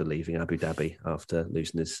shoulder leaving Abu Dhabi after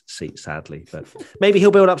losing his seat, sadly. But maybe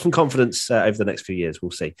he'll build up some confidence over the next few years.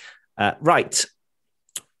 We'll see. Right.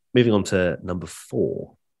 Moving on to number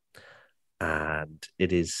 4. And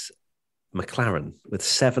it is McLaren with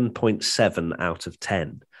 7.7 out of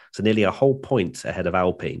 10. So nearly a whole point ahead of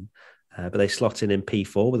Alpine. But they slot in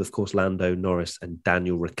P4 with, of course, Lando Norris and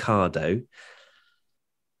Daniel Ricciardo.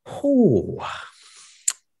 Oh,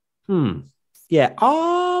 yeah.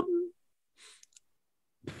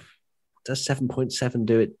 Does 7.7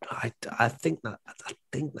 do it? I think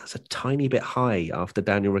that's a tiny bit high after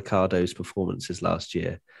Daniel Ricciardo's performances last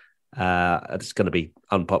year. It's going to be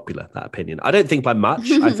unpopular, that opinion. I don't think by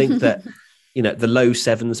much. I think that, the low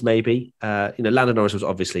sevens maybe. Lando Norris was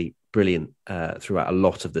obviously brilliant throughout a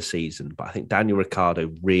lot of the season, but I think Daniel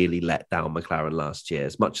Ricciardo really let down McLaren last year.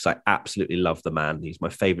 As much as I absolutely love the man, he's my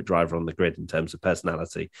favourite driver on the grid in terms of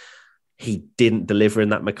personality, he didn't deliver in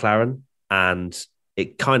that McLaren, and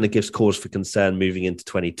it kind of gives cause for concern moving into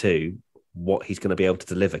 22, what he's going to be able to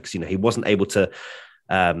deliver. Because, he wasn't able to,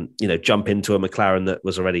 jump into a McLaren that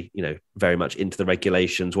was already, very much into the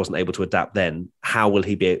regulations, wasn't able to adapt then. How will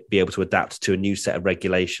he be able to adapt to a new set of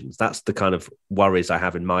regulations? That's the kind of worries I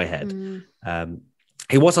have in my head.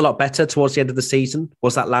 He was a lot better towards the end of the season.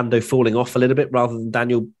 Was that Lando falling off a little bit rather than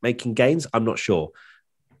Daniel making gains? I'm not sure.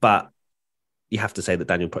 But you have to say that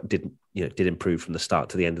Daniel did improve from the start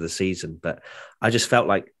to the end of the season. But I just felt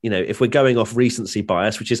like, if we're going off recency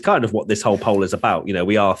bias, which is kind of what this whole poll is about,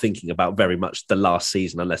 we are thinking about very much the last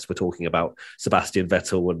season, unless we're talking about Sebastian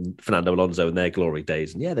Vettel and Fernando Alonso in their glory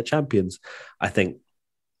days. And they're champions. I think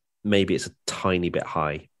maybe it's a tiny bit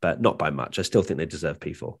high, but not by much. I still think they deserve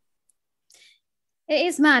P4. It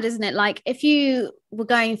is mad, isn't it? Like, if you were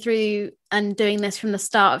going through and doing this from the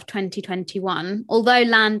start of 2021, although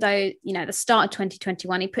Lando, the start of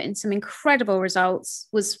 2021, he put in some incredible results,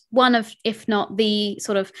 was one of, if not the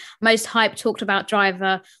sort of most hyped, talked about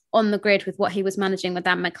driver on the grid with what he was managing with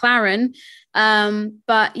that McLaren.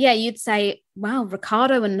 But yeah, you'd say, wow,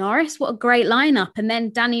 Ricciardo and Norris, what a great lineup. And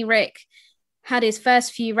then Danny Rick had his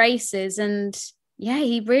first few races, and yeah,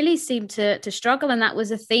 he really seemed to struggle. And that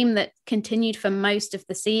was a theme that continued for most of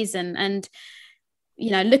the season. And,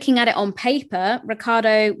 looking at it on paper,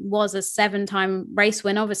 Ricciardo was a 7-time race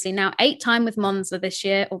win, obviously now 8-time with Monza this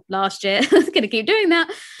year or last year. I'm going to keep doing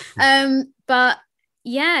that. But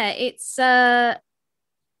yeah, it's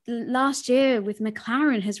last year with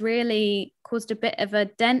McLaren has really caused a bit of a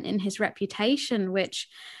dent in his reputation, which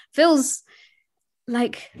feels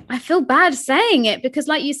like, I feel bad saying it, because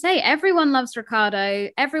like you say, everyone loves Ricciardo.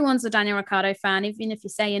 Everyone's a Daniel Ricciardo fan. Even if you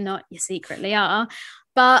say you're not, you secretly are.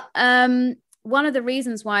 But one of the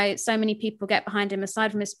reasons why so many people get behind him,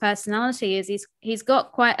 aside from his personality, is he's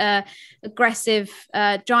got quite a aggressive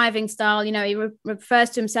driving style. He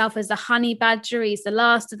refers to himself as the honey badger. He's the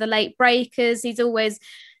last of the late breakers. He's always,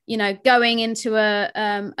 going into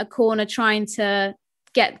a corner trying to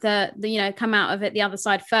get the come out of it the other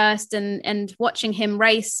side first, and watching him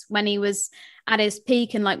race when he was at his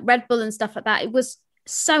peak and like Red Bull and stuff like that, it was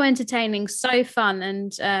so entertaining, so fun,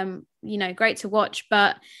 and great to watch.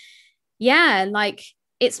 But yeah, like,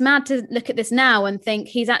 it's mad to look at this now and think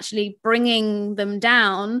he's actually bringing them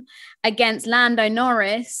down against Lando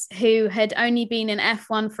Norris, who had only been in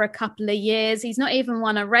F1 for a couple of years. He's not even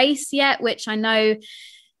won a race yet, which I know,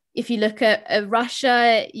 if you look at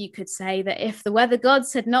Russia, you could say that if the weather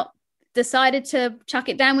gods had not decided to chuck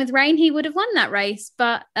it down with rain, he would have won that race.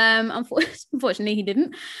 But unfortunately, he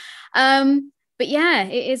didn't. But yeah,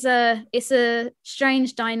 it's a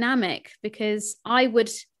strange dynamic, because I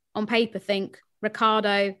would, on paper, think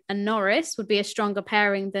Ricciardo and Norris would be a stronger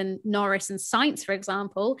pairing than Norris and Sainz, for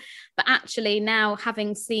example. But actually, now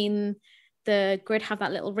having seen the grid have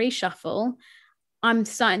that little reshuffle, I'm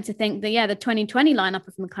starting to think that, the 2020 lineup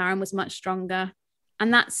of McLaren was much stronger.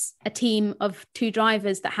 And that's a team of 2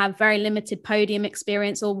 drivers that have very limited podium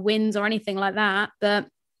experience or wins or anything like that. But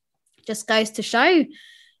just goes to show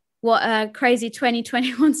what a crazy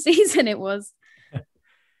 2021 season it was.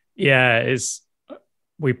 Yeah,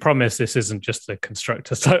 we promise this isn't just the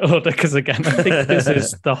constructors title order, because again, I think this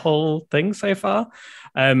is the whole thing so far.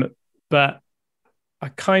 But I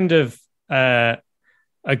kind of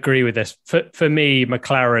agree with this. For me,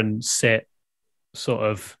 McLaren sit sort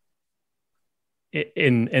of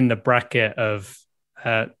in the bracket of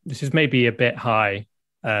this is maybe a bit high,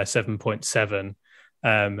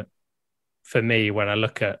 7.7. For me, when I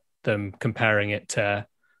look at them, comparing it to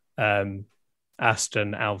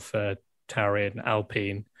Aston, Alpha Tauri and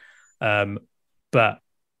Alpine, but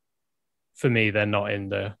for me, they're not in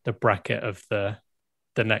the bracket of the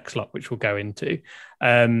next lot, which we'll go into.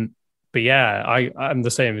 But yeah, I'm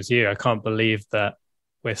the same as you. I can't believe that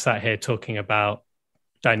we're sat here talking about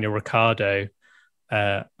Daniel Ricciardo,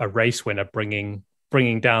 a race winner, bringing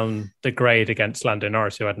down the grade against Lando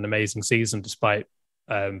Norris, who had an amazing season, despite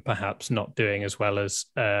perhaps not doing as well as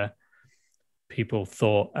people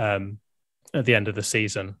thought at the end of the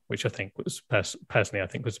season, which I think was personally, I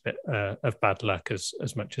think was a bit of bad luck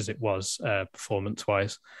as much as it was performance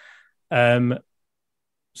wise.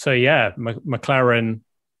 So yeah, McLaren,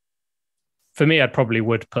 for me, I probably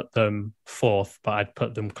would put them fourth, but I'd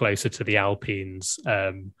put them closer to the Alpines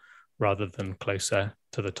rather than closer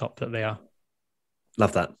to the top that they are.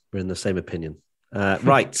 Love that. We're in the same opinion.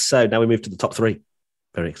 Right. So now we move to the top three.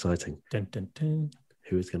 Very exciting. Dun, dun, dun.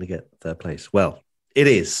 Who is going to get third place? Well, it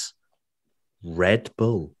is Red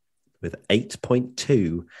Bull with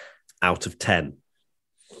 8.2 out of 10.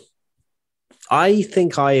 I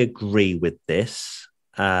think I agree with this.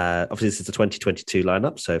 Obviously, this is the 2022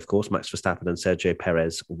 lineup. So, of course, Max Verstappen and Sergio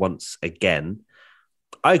Perez once again.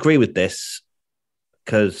 I agree with this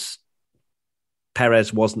because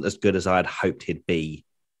Perez wasn't as good as I had hoped he'd be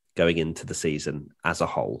going into the season as a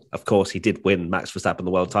whole. Of course, he did win Max Verstappen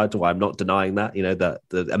the world title. I'm not denying that. You know,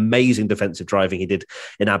 the amazing defensive driving he did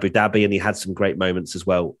in Abu Dhabi, and he had some great moments as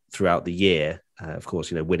well throughout the year. Of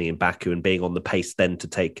course, you know, winning in Baku and being on the pace then to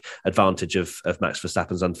take advantage of Max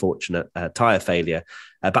Verstappen's unfortunate tyre failure.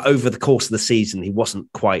 But over the course of the season, he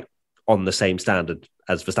wasn't quite on the same standard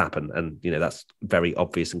as Verstappen. And, you know, that's very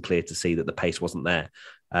obvious and clear to see that the pace wasn't there.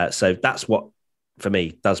 So that's what, for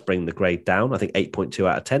me, does bring the grade down. I think 8.2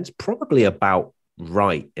 out of 10 is probably about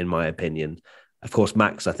right, in my opinion. Of course,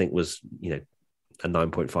 Max, I think, was, you know, a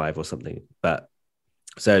 9.5 or something. But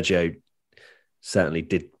Sergio certainly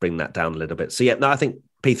did bring that down a little bit. So, yeah, no, I think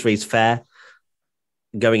P3 is fair.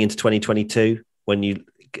 Going into 2022,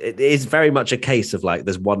 it is very much a case of like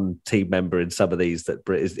there's one team member in some of these that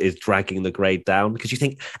is dragging the grade down, because you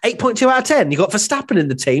think 8.2 out of 10, you got Verstappen in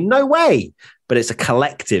the team, no way. But it's a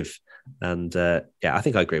collective. And yeah, I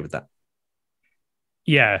think I agree with that.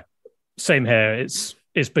 Yeah, same here.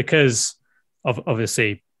 It's because of,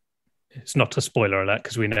 obviously it's not a spoiler alert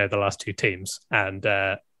because we know the last two teams, and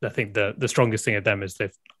I think the strongest thing of them is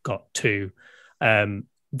they've got two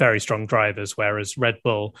very strong drivers, whereas Red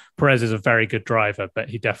Bull, Perez is a very good driver, but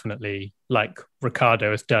he definitely, like Ricciardo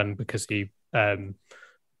has done, because he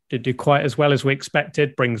did do quite as well as we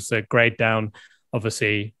expected, brings the grade down.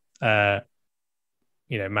 Obviously,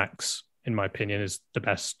 you know, Max, in my opinion, is the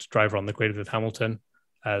best driver on the grid with Hamilton,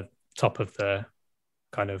 top of the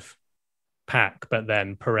kind of pack. But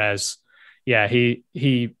then Perez, yeah,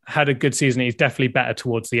 he had a good season. He's definitely better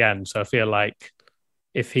towards the end. So I feel like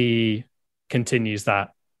if he continues that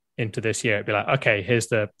into this year, it'd be like, okay, here's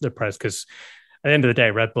the Perez. Because at the end of the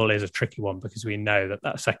day, Red Bull is a tricky one, because we know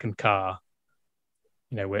that second car,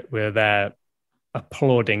 you know, we're there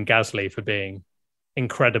applauding Gasly for being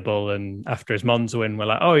incredible, and after his Monza win, we're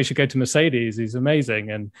like, oh, he should go to Mercedes, he's amazing.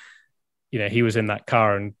 And you know, he was in that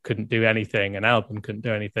car and couldn't do anything, and Albon couldn't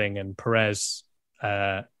do anything, and Perez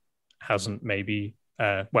hasn't maybe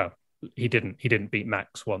well, he didn't beat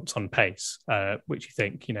Max once on pace, which you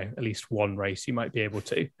think, you know, at least one race you might be able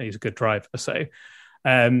to. He's a good driver. So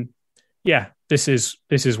yeah, this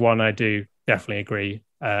is one I do definitely agree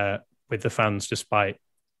with the fans, despite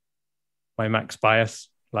my Max bias.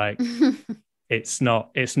 Like it's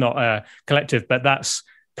not a collective, but that's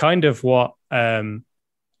kind of what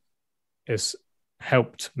has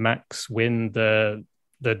helped Max win the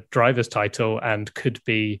driver's title, and could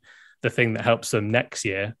be the thing that helps them next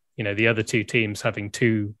year. You know, the other two teams having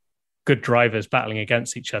two good drivers battling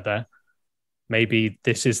against each other. Maybe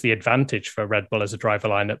this is the advantage for Red Bull as a driver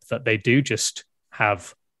lineup, that they do just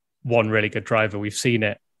have one really good driver. We've seen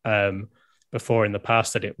it before in the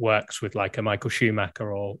past, that it works with like a Michael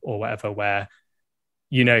Schumacher or whatever, where,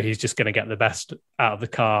 you know, he's just going to get the best out of the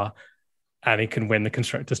car and he can win the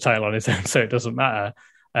constructor's title on his own, so it doesn't matter.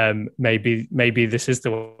 Maybe this is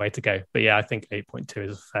the way to go. But yeah, I think 8.2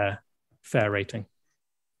 is a fair rating.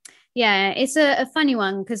 Yeah, it's a funny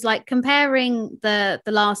one, because like comparing the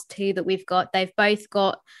last two that we've got, they've both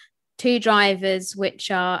got two drivers which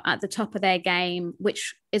are at the top of their game,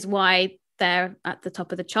 which is why they're at the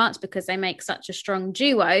top of the charts, because they make such a strong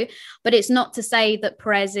duo. But it's not to say that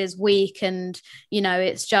Perez is weak and, you know,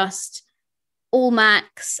 it's just all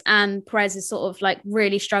Max and Perez is sort of like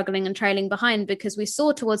really struggling and trailing behind, because we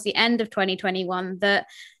saw towards the end of 2021 that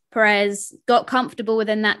Perez got comfortable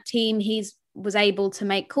within that team. He's was able to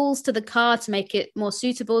make calls to the car to make it more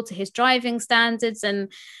suitable to his driving standards.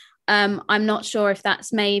 And I'm not sure if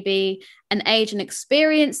that's maybe an age and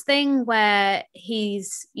experience thing, where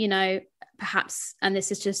he's, you know, perhaps, and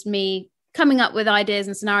this is just me coming up with ideas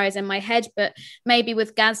and scenarios in my head, but maybe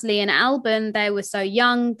with Gasly and Albon, they were so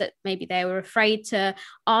young that maybe they were afraid to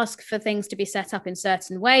ask for things to be set up in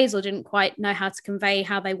certain ways, or didn't quite know how to convey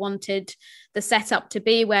how they wanted the setup to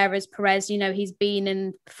be. Whereas Perez, you know, he's been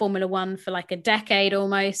in Formula One for like a decade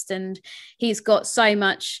almost, and he's got so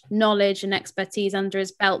much knowledge and expertise under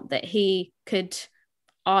his belt that he could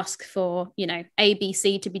ask for, you know,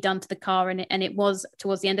 ABC to be done to the car, and it was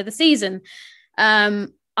towards the end of the season.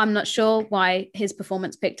 I'm not sure why his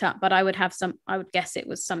performance picked up, but I would guess it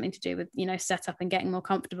was something to do with, you know, setup and getting more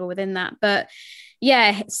comfortable within that. But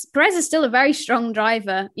yeah, Perez is still a very strong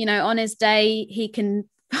driver. You know, on his day, he can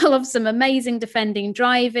pull off some amazing defending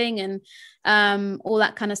driving and all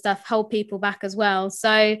that kind of stuff, hold people back as well.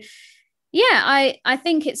 So yeah, I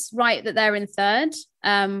think it's right that they're in third.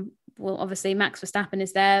 Well, obviously Max Verstappen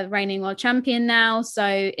is their reigning world champion now, so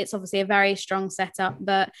it's obviously a very strong setup.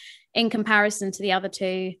 But in comparison to the other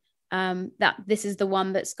two, that this is the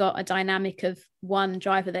one that's got a dynamic of one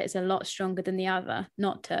driver that is a lot stronger than the other.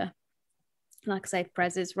 Not to, like I say,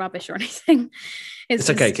 Perez is rubbish or anything. It's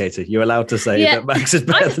okay, Katie. You're allowed to say that Max is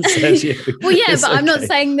better than Sergio. Well, yeah, but okay. I'm not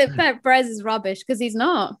saying that Perez is rubbish, because he's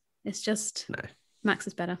not. It's just Max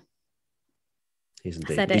is better. He's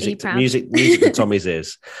indeed. Music to Tommy's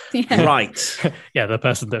ears. Yeah. Right. Yeah, the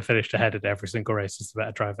person that finished ahead in every single race is the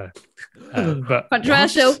better driver. But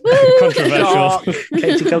controversial. Controversial.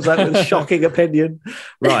 Katie comes out with a shocking opinion.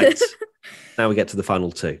 Right. Now we get to the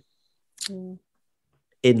final two. In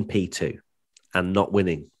P2 and not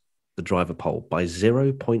winning the driver poll by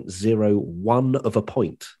 0.01 of a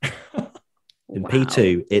point. In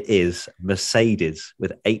P2, it is Mercedes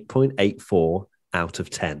with 8.84 out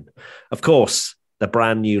of 10. Of course, the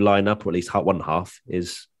brand new lineup, or at least one half,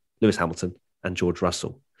 is Lewis Hamilton and George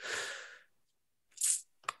Russell.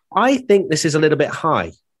 I think this is a little bit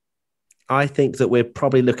high. I think that we're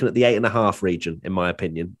probably looking at the 8.5 region, in my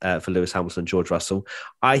opinion, for Lewis Hamilton and George Russell.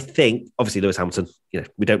 I think, obviously, Lewis Hamilton, you know,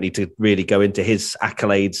 we don't need to really go into his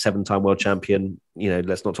accolades, 7-time world champion. You know,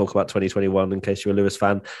 let's not talk about 2021 in case you're a Lewis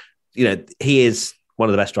fan. You know, he is one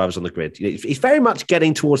of the best drivers on the grid. He's very much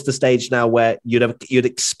getting towards the stage now where you'd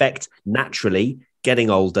expect naturally,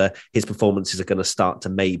 getting older, his performances are going to start to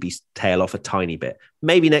maybe tail off a tiny bit.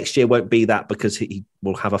 Maybe next year won't be that, because he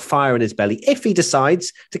will have a fire in his belly if he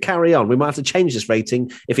decides to carry on. We might have to change this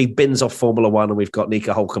rating if he bins off Formula One and we've got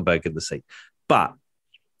Nico Hülkenberg in the seat. But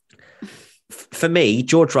for me,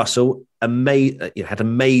 George Russell had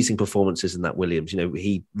amazing performances in that Williams. You know,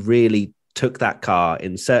 he really took that car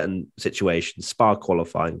in certain situations, Spa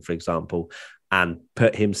qualifying, for example, and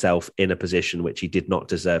put himself in a position which he did not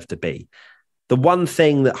deserve to be. The one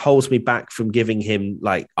thing that holds me back from giving him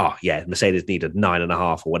Mercedes needed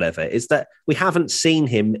 9.5 or whatever, is that we haven't seen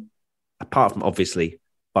him, apart from obviously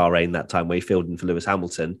Bahrain, that time where he filled in for Lewis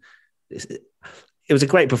Hamilton. It was a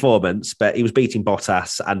great performance, but he was beating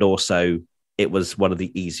Bottas, and also it was one of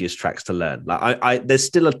the easiest tracks to learn. Like there's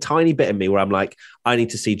still a tiny bit in me where I'm like, I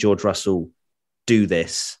need to see George Russell do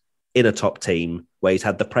this in a top team where he's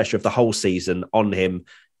had the pressure of the whole season on him.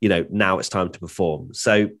 You know, now it's time to perform.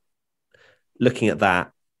 So looking at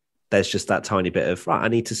that, there's just that tiny bit of, right, I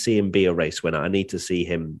need to see him be a race winner. I need to see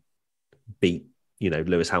him beat, you know,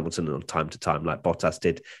 Lewis Hamilton on time to time, like Bottas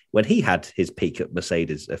did when he had his peak at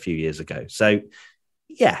Mercedes a few years ago. So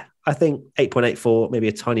yeah, I think 8.84, maybe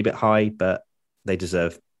a tiny bit high, but they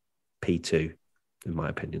deserve P2, in my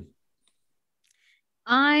opinion.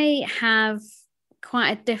 I have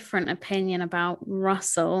quite a different opinion about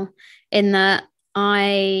Russell, in that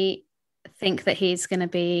I think that he's going to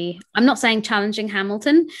be, I'm not saying challenging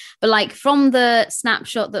Hamilton, but like from the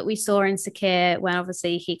snapshot that we saw in Sakir, when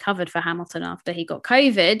obviously he covered for Hamilton after he got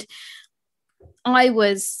COVID, I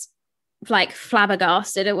was like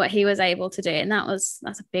flabbergasted at what he was able to do. And that's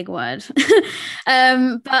a big word.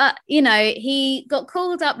 But, you know, he got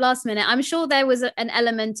called up last minute. I'm sure there was an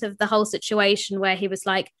element of the whole situation where he was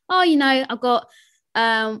like, oh, you know, I've got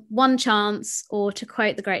one chance, or to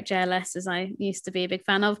quote the great JLS, as I used to be a big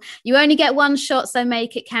fan of, you only get one shot, so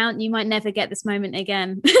make it count. You might never get this moment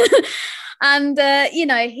again. And, you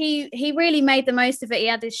know, he really made the most of it. He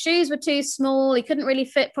had, his shoes were too small. He couldn't really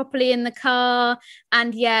fit properly in the car.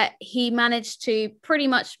 And yet he managed to pretty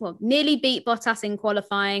much, nearly beat Bottas in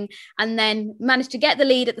qualifying, and then managed to get the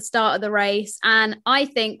lead at the start of the race. And I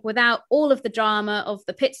think without all of the drama of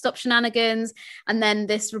the pit stop shenanigans and then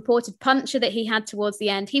this reported puncture that he had towards the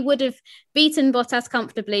end, he would have beaten Bottas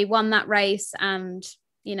comfortably, won that race, and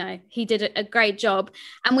you know, he did a great job.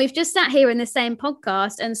 And we've just sat here in the same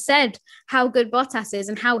podcast and said how good Bottas is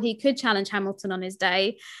and how he could challenge Hamilton on his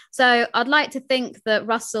day. So I'd like to think that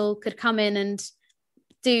Russell could come in and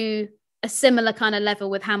do a similar kind of level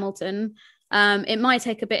with Hamilton. It might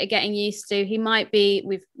take a bit of getting used to. He might be,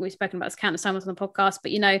 we've spoken about this countless times on the podcast,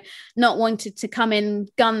 but, you know, not wanted to come in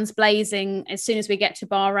guns blazing as soon as we get to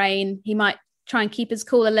Bahrain. He might try and keep his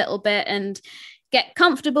cool a little bit and get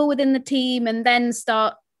comfortable within the team and then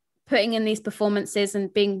start putting in these performances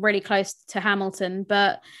and being really close to Hamilton.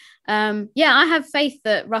 But I have faith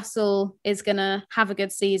that Russell is going to have a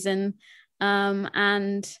good season.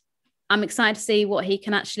 And I'm excited to see what he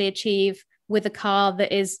can actually achieve with a car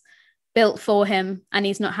that is built for him, and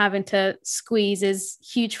he's not having to squeeze his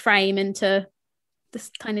huge frame into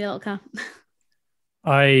this tiny little car.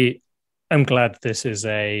 I am glad this is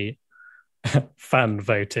a fan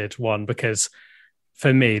voted one, because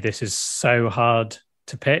for me, this is so hard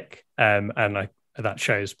to pick. That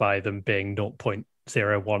shows by them being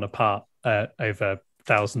 0.01 apart over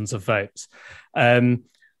thousands of votes.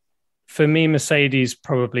 For me, Mercedes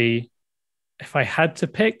probably, if I had to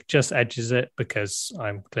pick, just edges it, because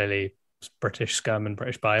I'm clearly British scum and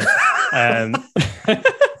British bias.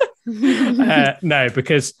 No,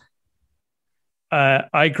 because I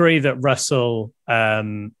agree that Russell,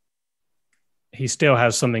 he still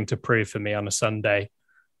has something to prove for me on a Sunday.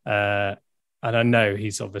 And I know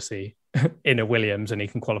he's obviously in a Williams and he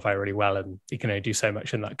can qualify really well, and he can only do so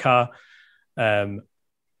much in that car.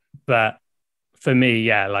 But for me,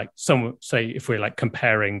 so if we're like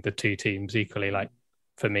comparing the two teams equally, like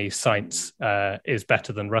for me, Sainz is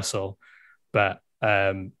better than Russell. But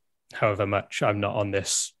however much I'm not on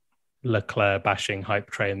this Leclerc bashing hype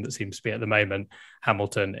train that seems to be at the moment,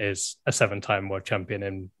 Hamilton is a 7-time world champion,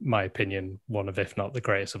 in my opinion, one of, if not the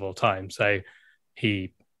greatest of all time. So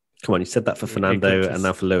come on, you said that for Fernando and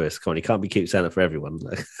now for Lewis. Come on, you can't keep saying it for everyone.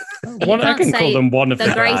 I can call them one of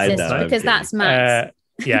the greatest, because that's Max.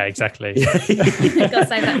 Yeah, exactly. You've got to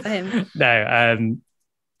say that for him.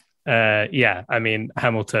 No, I mean,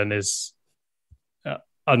 Hamilton is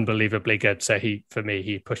unbelievably good. So for me,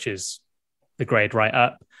 he pushes the grade right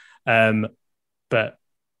up. But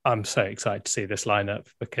I'm so excited to see this lineup,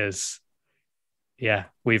 because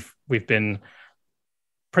we've been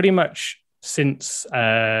pretty much since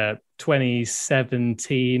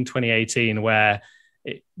 2017, 2018, where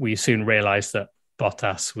we soon realized that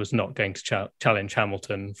Bottas was not going to challenge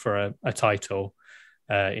Hamilton for a title.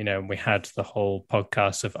 And we had the whole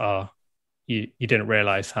podcast of, you didn't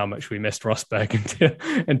realize how much we missed Rosberg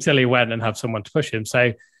until he went and have someone to push him.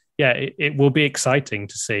 So it will be exciting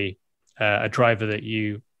to see a driver that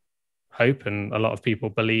you hope and a lot of people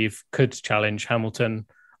believe could challenge Hamilton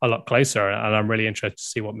a lot closer. And I'm really interested to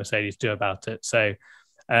see what Mercedes do about it. So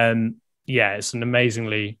it's an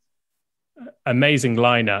amazing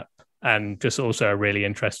lineup, and just also a really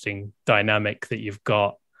interesting dynamic that you've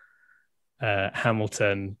got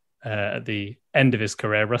Hamilton at the end of his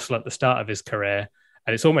career, Russell at the start of his career.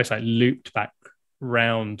 And it's almost like looped back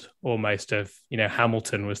round almost of,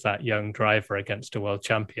 Hamilton was that young driver against a world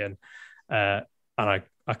champion. And I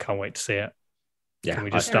can't wait to see it. Yeah, can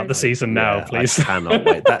we just start the season now, please? I cannot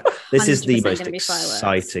wait. This is the most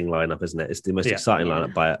exciting lineup, isn't it? It's the most exciting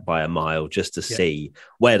lineup by a mile, just to see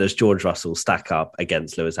where does George Russell stack up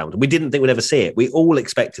against Lewis Hamilton. We didn't think we'd ever see it. We all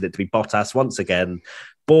expected it to be Bottas once again,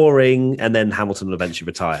 boring, and then Hamilton will eventually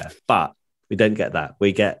retire. But we don't get that.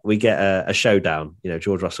 We get a showdown.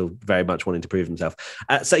 George Russell very much wanting to prove himself.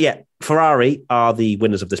 Ferrari are the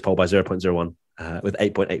winners of this poll by 0.01. With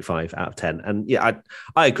 8.85 out of 10. And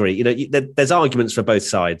I agree. There's arguments for both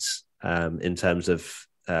sides in terms of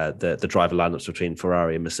the driver lineups between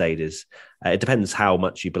Ferrari and Mercedes. It depends how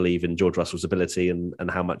much you believe in George Russell's ability and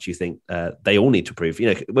how much you think they all need to prove.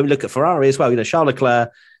 When we look at Ferrari as well, Charles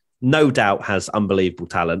Leclerc no doubt has unbelievable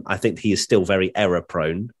talent. I think he is still very error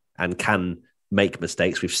prone and can make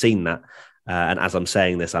mistakes. We've seen that. And as I'm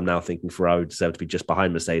saying this, I'm now thinking Ferrari deserve to be just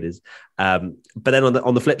behind Mercedes. But then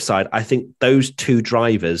on the flip side, I think those two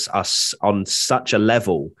drivers are on such a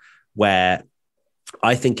level where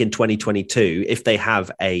I think in 2022, if they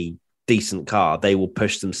have a decent car, they will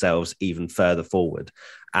push themselves even further forward.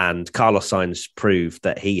 And Carlos Sainz proved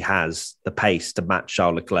that he has the pace to match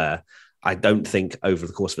Charles Leclerc. I don't think over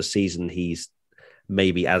the course of a season he's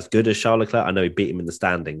maybe as good as Charles Leclerc. I know he beat him in the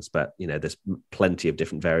standings, but there's plenty of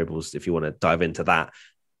different variables if you want to dive into that.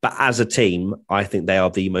 But as a team, I think they are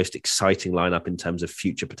the most exciting lineup in terms of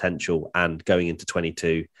future potential and going into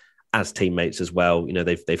 22 as teammates as well.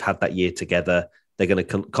 They've had that year together. They're going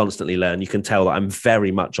to constantly learn. You can tell that I'm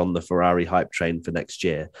very much on the Ferrari hype train for next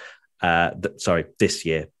year. This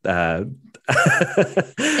year.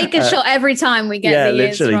 It gets shot every time we get the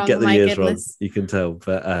years wrong. Get the years wrong. You can tell,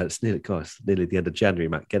 but it's nearly the end of January,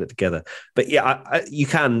 Matt. Get it together. But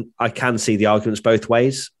I can see the arguments both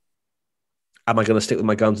ways. am I going to stick with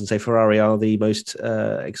my guns and say Ferrari are the most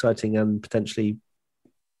exciting and potentially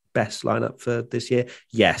best lineup for this year?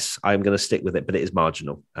 Yes, I'm going to stick with it, but it is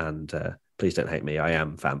marginal. And please don't hate me. I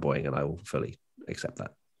am fanboying, and I will fully accept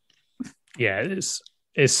that. Yeah,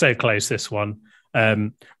 it's so close, this one.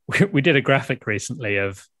 We did a graphic recently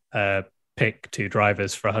of pick 2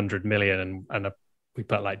 drivers for 100 million, and we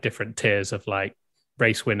put like different tiers of like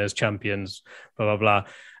race winners, champions, blah, blah, blah.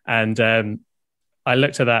 And I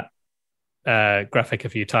looked at that graphic a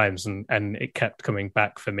few times, and it kept coming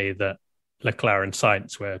back for me that Leclerc and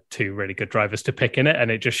Sainz were 2 really good drivers to pick in it. And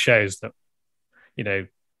it just shows that, you know,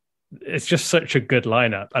 it's just such a good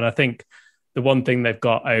lineup. And I think the one thing they've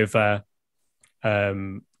got over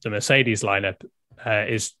the Mercedes lineup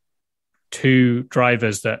is 2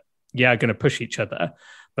 drivers that, are going to push each other,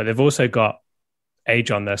 but they've also got age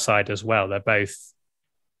on their side as well. They're both,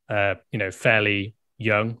 fairly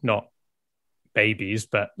young, not babies,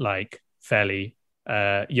 but like fairly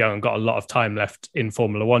young, and got a lot of time left in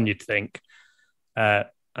Formula One, you'd think. And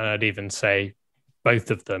I'd even say both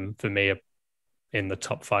of them, for me, are in the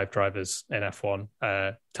top 5 drivers in F1,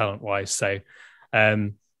 talent-wise. So,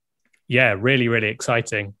 really, really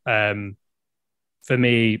exciting. For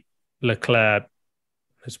me, Leclerc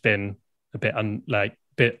has been a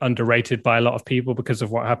bit underrated by a lot of people because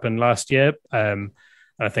of what happened last year. And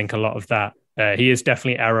I think a lot of that, he is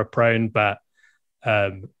definitely error-prone, but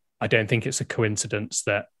I don't think it's a coincidence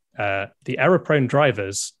that the error-prone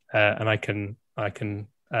drivers, and I can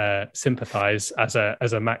sympathize as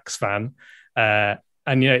a Max fan.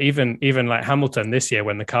 And even like Hamilton this year,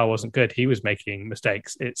 when the car wasn't good, he was making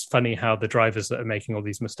mistakes. It's funny how the drivers that are making all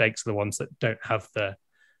these mistakes are the ones that don't have the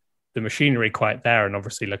machinery quite there. And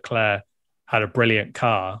obviously Leclerc had a brilliant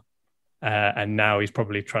car, and now he's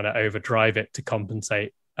probably trying to overdrive it to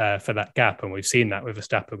compensate for that gap. And we've seen that with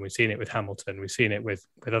Verstappen, we've seen it with Hamilton, we've seen it with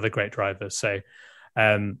other great drivers. So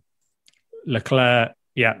Leclerc,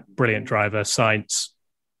 brilliant driver. Sainz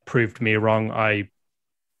proved me wrong.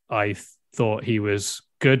 I thought he was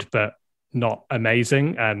good, but not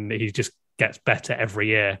amazing, and he just gets better every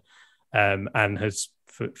year. And has,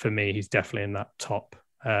 for me, he's definitely in that top.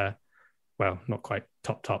 Not quite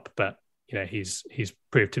top, but he's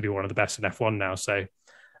proved to be one of the best in F1 now. So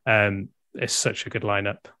it's such a good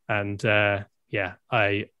lineup, and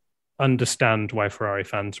I understand why Ferrari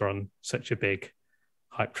fans are on such a big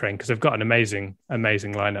hype train, because they've got an amazing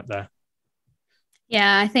lineup there.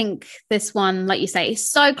 Yeah, I think this one, like you say, is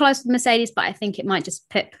so close with Mercedes, but I think it might just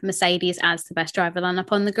pip Mercedes as the best driver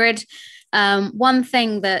lineup on the grid. One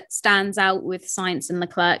thing that stands out with Sainz and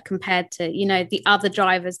Leclerc compared to, the other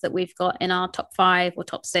drivers that we've got in our top 5 or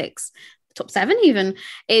top 6, top 7 even,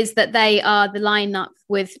 is that they are the lineup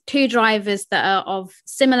with 2 drivers that are of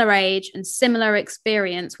similar age and similar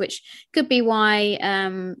experience, which could be why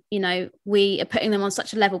we are putting them on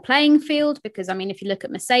such a level playing field. Because if you look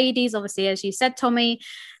at Mercedes, obviously, as you said, Tommy,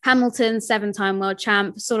 Hamilton, 7-time world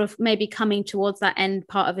champ, sort of maybe coming towards that end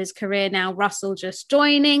part of his career now. Russell just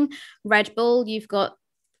joining. Red Bull, you've got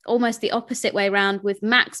almost the opposite way around, with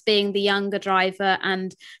Max being the younger driver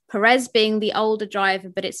and Perez being the older driver,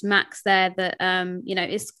 but it's Max there that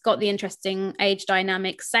it's got the interesting age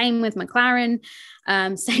dynamic. Same with McLaren,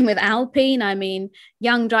 same with Alpine.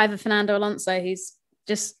 Young driver Fernando Alonso, who's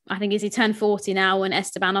just, I think, he turned 40 now, and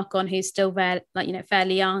Esteban Ocon, who's still very,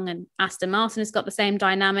 fairly young, and Aston Martin has got the same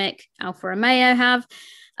dynamic. Alfa Romeo have.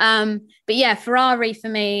 But Ferrari for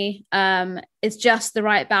me is just the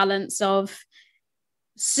right balance of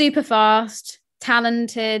super fast,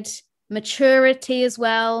 talented, maturity as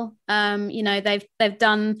well. They've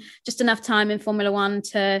done just enough time in Formula One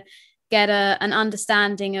to get an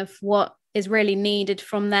understanding of what is really needed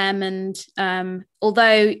from them. And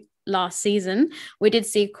although last season we did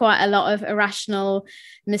see quite a lot of irrational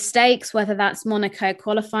mistakes, whether that's Monaco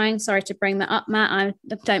qualifying, sorry to bring that up, Matt,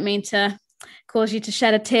 I don't mean to cause you to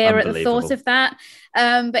shed a tear at the thought of that.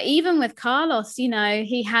 But even with Carlos,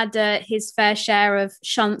 he had his fair share of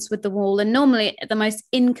shunts with the wall, and normally at the most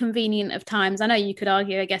inconvenient of times. I know you could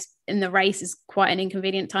argue, I guess, in the race is quite an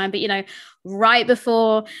inconvenient time, but right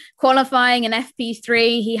before qualifying in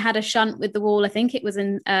FP3, he had a shunt with the wall. I think it was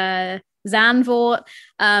in Zandvoort,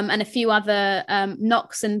 and a few other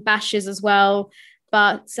knocks and bashes as well.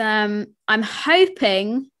 But I'm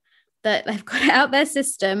hoping that they've got it out their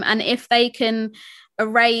system, and if they can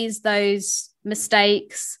erase those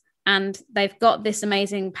mistakes, and they've got this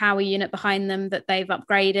amazing power unit behind them that they've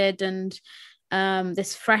upgraded, and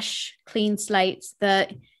this fresh, clean slate,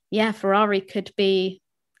 that Ferrari could be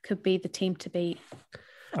the team to beat.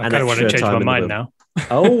 I kind of want to change my mind now.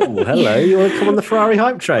 Oh, hello! You want to come on the Ferrari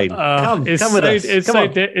hype train? Come with us.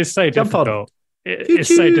 It's so difficult.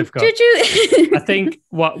 it's so difficult. Choo-choo. I think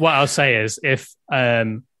what I'll say is if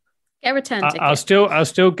Get a return ticket. I'll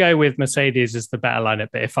still go with Mercedes as the better lineup.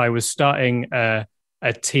 But if I was starting a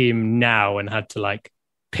team now and had to like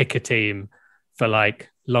pick a team for like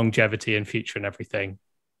longevity and future and everything,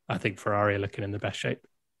 I think Ferrari are looking in the best shape.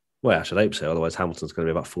 Well, I should hope so. Otherwise, Hamilton's going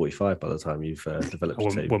to be about 45 by the time you've developed. I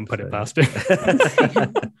wouldn't put it past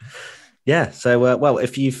him. Yeah. So, well,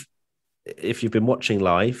 if you've been watching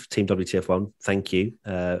live, Team WTF1, thank you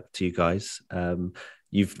to you guys.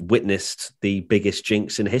 You've witnessed the biggest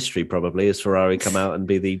jinx in history, probably, as Ferrari come out and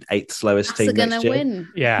be the 8th slowest team next year. Win.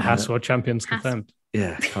 Yeah, Haas World Champions confirmed.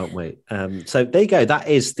 Yeah, can't wait. So there you go. That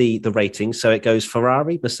is the rating. So it goes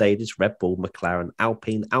Ferrari, Mercedes, Red Bull, McLaren,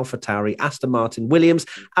 Alpine, AlphaTauri, Aston Martin, Williams,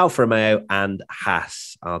 Alfa Romeo, and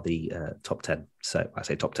Haas are the top 10. So I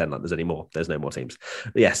say top 10 like there's any more. There's no more teams.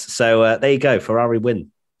 But yes. So there you go. Ferrari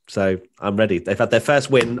win. So I'm ready. They've had their first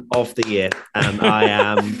win of the year, and I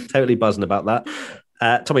am totally buzzing about that.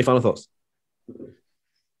 Tommy, final thoughts?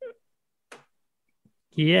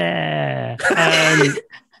 Yeah.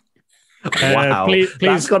 Wow, please,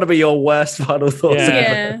 that's got to be your worst final thoughts.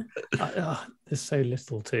 Yeah. There's so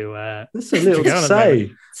little to. There's so little to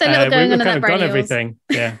say. So little going on in that gone brain. everything.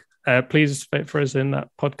 Yeah. Please vote for us in that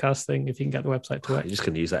podcast thing if you can get the website to work. You're just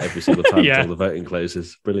going to use that every single time Yeah. until the voting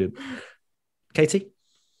closes. Brilliant. Katie?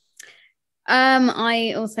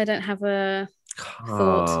 I also don't have a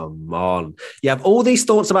thought. Come on. You have all these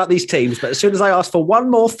thoughts about these teams, but as soon as I ask for one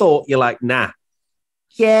more thought, you're like, nah.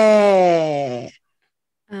 Yeah.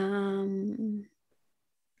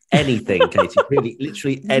 Anything, Katie. Really,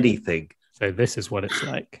 literally anything. So this is what it's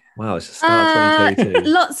like. Wow, it's the start of 2022.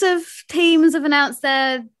 Lots of teams have announced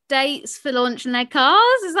their dates for launching their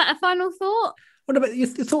cars. Is that a final thought? What about your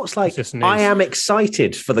thoughts like, It's just news. I am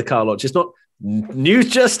excited for the car launch. It's not news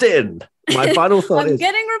just in. My final thought I'm is...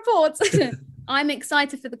 getting reports. I'm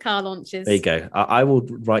excited for the car launches. There you go. I will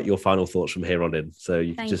write your final thoughts from here on in. So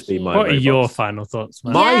you can Thank just be you. my What are robots. your final thoughts,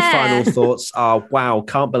 man? My Yeah. final thoughts are, wow,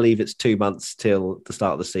 can't believe it's 2 months till the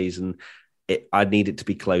start of the season. I need it to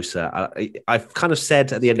be closer. I've kind of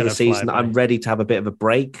said at the end of the It's gonna season, fly by. I'm ready to have a bit of a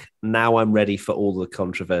break. Now I'm ready for all the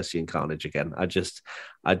controversy and carnage again. It's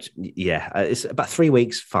about 3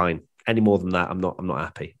 weeks. Fine. Any more than that, I'm not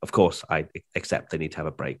happy. Of course, I accept they need to have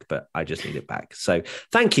a break, but I just need it back. So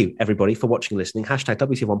thank you, everybody, for watching and listening. Hashtag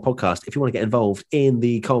WTF1 podcast if you want to get involved in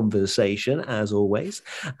the conversation, as always.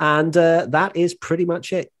 And that is pretty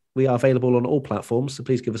much it. We are available on all platforms, so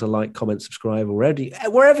please give us a like, comment, subscribe, or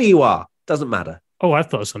wherever you are. Doesn't matter. Oh, I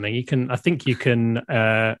thought of something. I think you can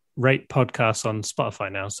rate podcasts on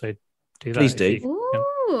Spotify now. So do that. Please if do. you can.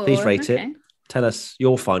 Ooh, Please rate okay. it. Tell us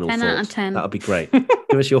your final 10 thought. out of 10. That would be great.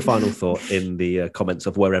 Give us your final thought in the comments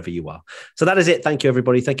of wherever you are. So that is it. Thank you,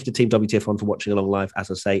 everybody. Thank you to Team WTF1 for watching along live, as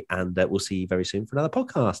I say, and we'll see you very soon for another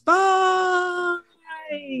podcast. Bye!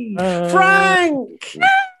 Frank!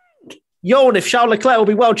 Yawn if Charles Leclerc will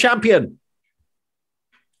be world champion.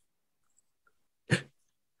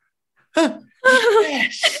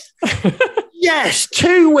 Yes! Yes!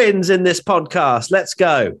 2 wins in this podcast. Let's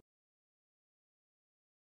go.